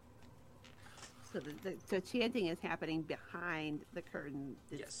 So the chanting is happening behind the curtain.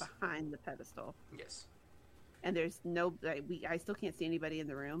 It's behind the pedestal. Yes. And there's no... I still can't see anybody in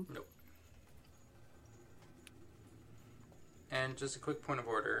the room. Nope. And just a quick point of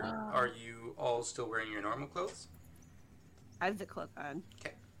order. Are you all still wearing your normal clothes? I have the cloak on.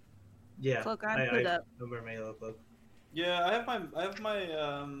 Okay. Yeah. Cloak on, I wear my yellow cloak. Yeah, I have my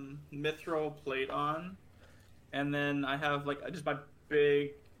mithril plate on, and then I have just my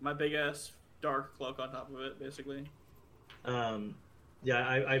big ass dark cloak on top of it, basically. Yeah,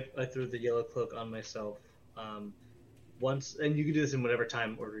 I threw the yellow cloak on myself once, and you can do this in whatever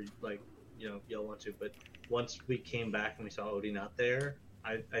time order y'all want to. But once we came back and we saw Odie not there,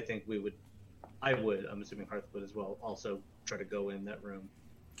 I think I'm assuming Hearth would as well, also try to go in that room.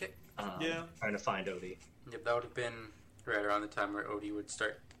 Okay. Trying to find Odie. Yep, that would have been right around the time where Odie would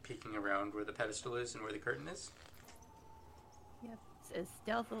start peeking around where the pedestal is and where the curtain is. Yep, as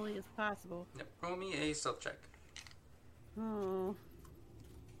stealthily as possible. Yep, roll me a stealth check. Oh.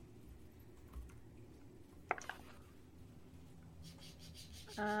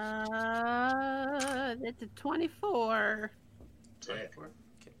 That's a 24. 24.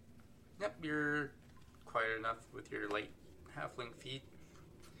 Okay. Yep, you're quiet enough with your light halfling feet.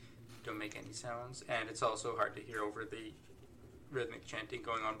 Don't make any sounds, and it's also hard to hear over the rhythmic chanting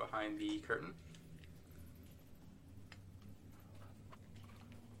going on behind the curtain.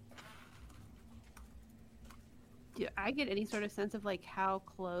 Do I get any sort of sense of how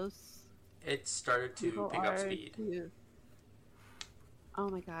close it started to pick up speed? Oh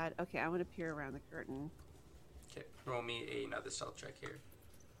my god. Okay, I want to peer around the curtain. Okay, roll me another stealth check here.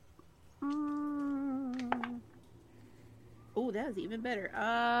 Oh, that was even better.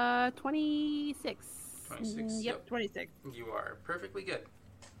 26. 26. Yep, 26. You are perfectly good.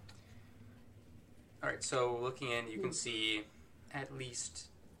 Alright, so looking in, you can see at least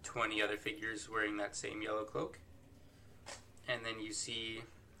 20 other figures wearing that same yellow cloak. And then you see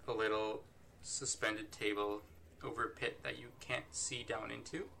a little suspended table over a pit that you can't see down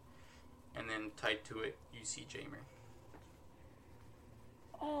into. And then tied to it, you see Jamer.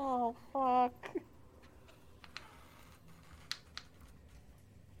 Oh, fuck.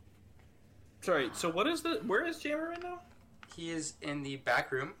 Sorry, so where is Jamer right now? He is in the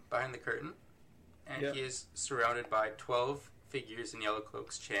back room behind the curtain, and he is surrounded by 12 figures in yellow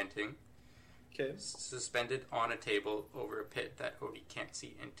cloaks chanting. Okay. Suspended on a table over a pit that Odie can't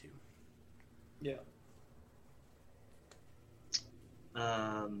see into. Yeah.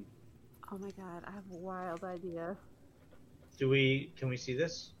 Oh my god, I have a wild idea. Can we see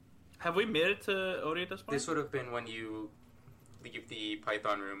this? Have we made it to Odie at this point? This would have been when you leave the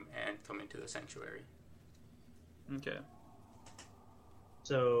Python room and come into the sanctuary. Okay.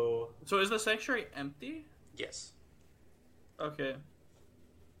 So is the sanctuary empty? Yes. Okay.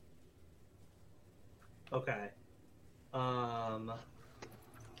 Okay. I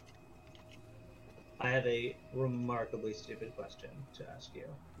have a remarkably stupid question to ask you.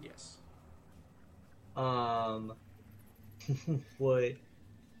 Yes. What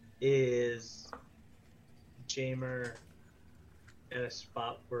is Jamer at a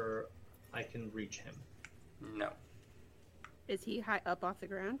spot where I can reach him? No. Is he high up off the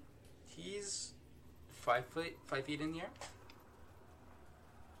ground? He's 5 feet in the air.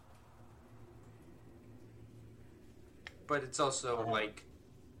 But it's also like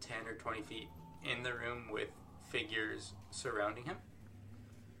 10 or 20 feet in the room with figures surrounding him.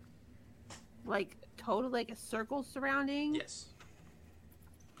 Like total, like a circle surrounding? Yes.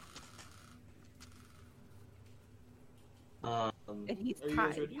 And he's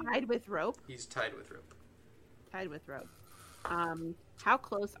tied with rope? He's tied with rope. Tied with rope. How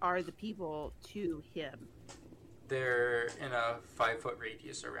close are the people to him? They're in a 5-foot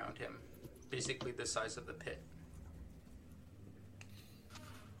radius around him. Basically the size of the pit.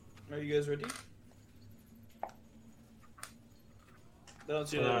 Are you guys ready? I don't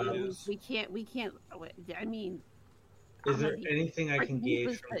see what it is. We can't. I mean, is there anything I can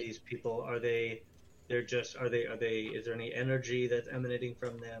gauge from these people? Are they? They're just. Are they? Is there any energy that's emanating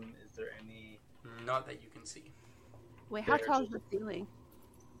from them? Is there any? Not that you can see. Wait, how tall is the ceiling?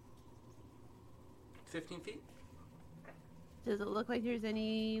 15 feet. Does it look like there's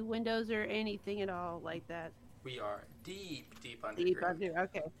any windows or anything at all like that? We are deep underground. Deep under.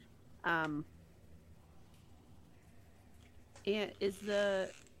 Okay. And is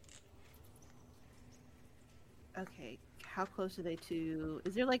the... Okay, how close are they to...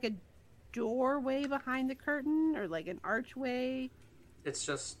 Is there like a doorway behind the curtain? Or like an archway? It's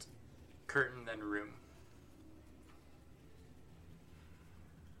just curtain and room.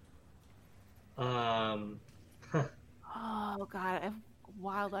 Oh god, I have a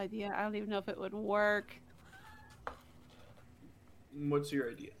wild idea. I don't even know if it would work. What's your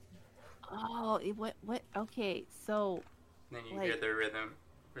idea? Oh, what? Okay, so... Then you hear the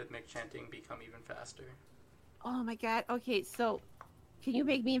rhythmic chanting become even faster. Oh my god. Okay, so can you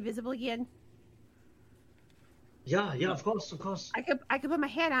make me invisible again? Yeah, of course. I could put my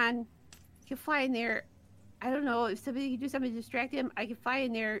hat on. I could fly in there. I don't know if somebody could do something to distract him. I could fly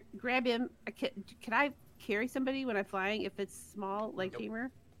in there, grab him. Can I carry somebody when I'm flying if it's small, like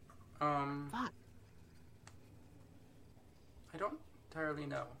Tamer? Fuck. I don't entirely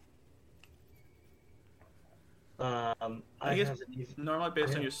know. I guess normally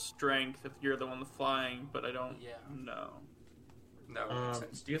based on your strength, if you're the one flying, but I don't know. No, it makes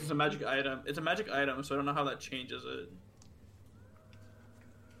sense. Because it's a magic item. It's a magic item, so I don't know how that changes it.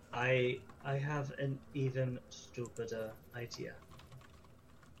 I have an even stupider idea.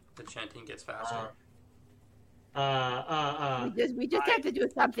 The chanting gets faster. We just have to do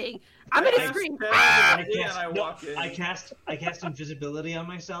something. I'm gonna scream. I cast invisibility on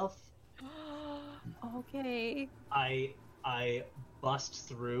myself. Okay. I bust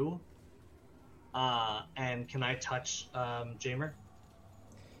through. And can I touch Jamer?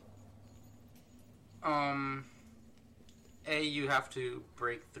 A, you have to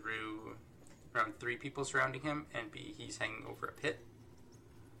break through around 3 people surrounding him, and B, he's hanging over a pit.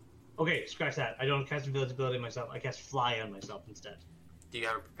 Okay, scratch that. I don't cast invisibility on myself. I cast fly on myself instead. Do you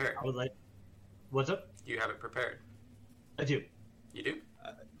have it prepared? I would like. What's up? Do you have it prepared? I do. You do?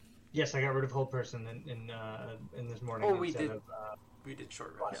 Yes, I got rid of whole person in this morning. Oh, we did. We did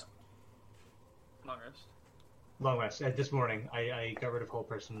short rest. Long rest. Long rest. This morning, I got rid of whole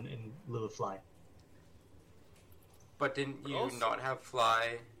person in lieu of fly. But didn't you not have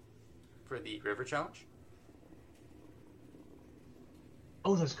fly for the river challenge?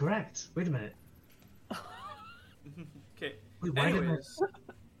 Oh, that's correct. Wait a minute. Okay. Wait, why did I...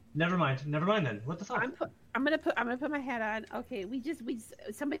 Never mind then. What the fuck? I'm gonna put my hat on. Okay,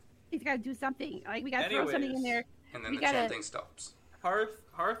 somebody's gotta do something. Like we gotta throw something in there. And then chanting stops.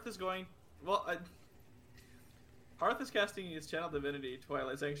 Hearth is going. Well, Hearth is casting his channel divinity,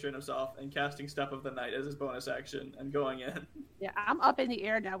 Twilight Sanctuary himself, and casting Step of the Night as his bonus action and going in. Yeah, I'm up in the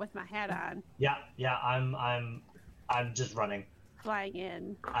air now with my hat on. Yeah, I'm just running. Flying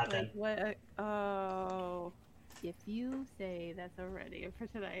in. Like, what? Oh, if you say that's already for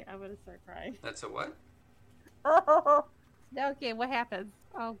tonight, I'm gonna start crying. That's a what? Oh, okay. What happens?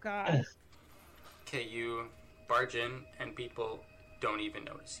 Oh God. Okay, you barge in, and people don't even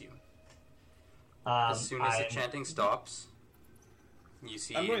notice you. As soon as the chanting stops, you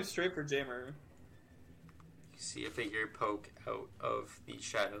see. I'm going straight for Jamer. You see a figure poke out of the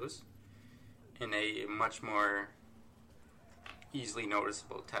shadows in a much more easily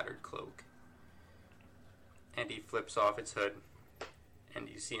noticeable tattered cloak. And he flips off its hood, and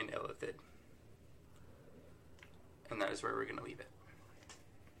you see an illithid. And that is where we're going to leave it.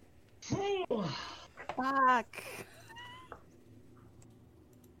 Fuck.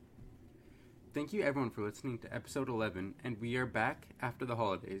 Thank you everyone for listening to episode 11, and we are back after the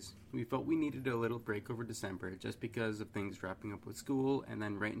holidays. We felt we needed a little break over December just because of things wrapping up with school and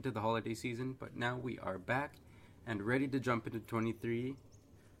then right into the holiday season, but now we are back and ready to jump into 23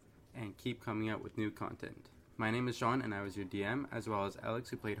 and keep coming out with new content. My name is Sean, and I was your DM, as well as Alex,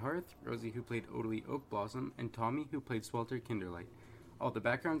 who played Hearth, Rosie, who played Odalie Oak Blossom, and Tommy, who played Swelter Kinderlight. All the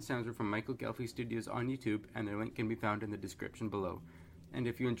background sounds are from Michael Gelfi Studios on YouTube, and their link can be found in the description below. And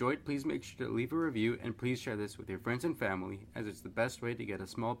if you enjoyed, please make sure to leave a review, and please share this with your friends and family, as it's the best way to get a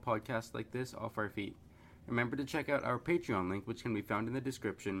small podcast like this off our feet. Remember to check out our Patreon link, which can be found in the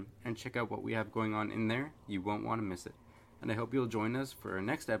description, and check out what we have going on in there. You won't want to miss it. And I hope you'll join us for our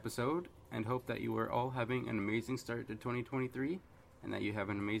next episode, and hope that you are all having an amazing start to 2023, and that you have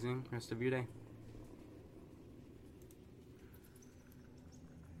an amazing rest of your day.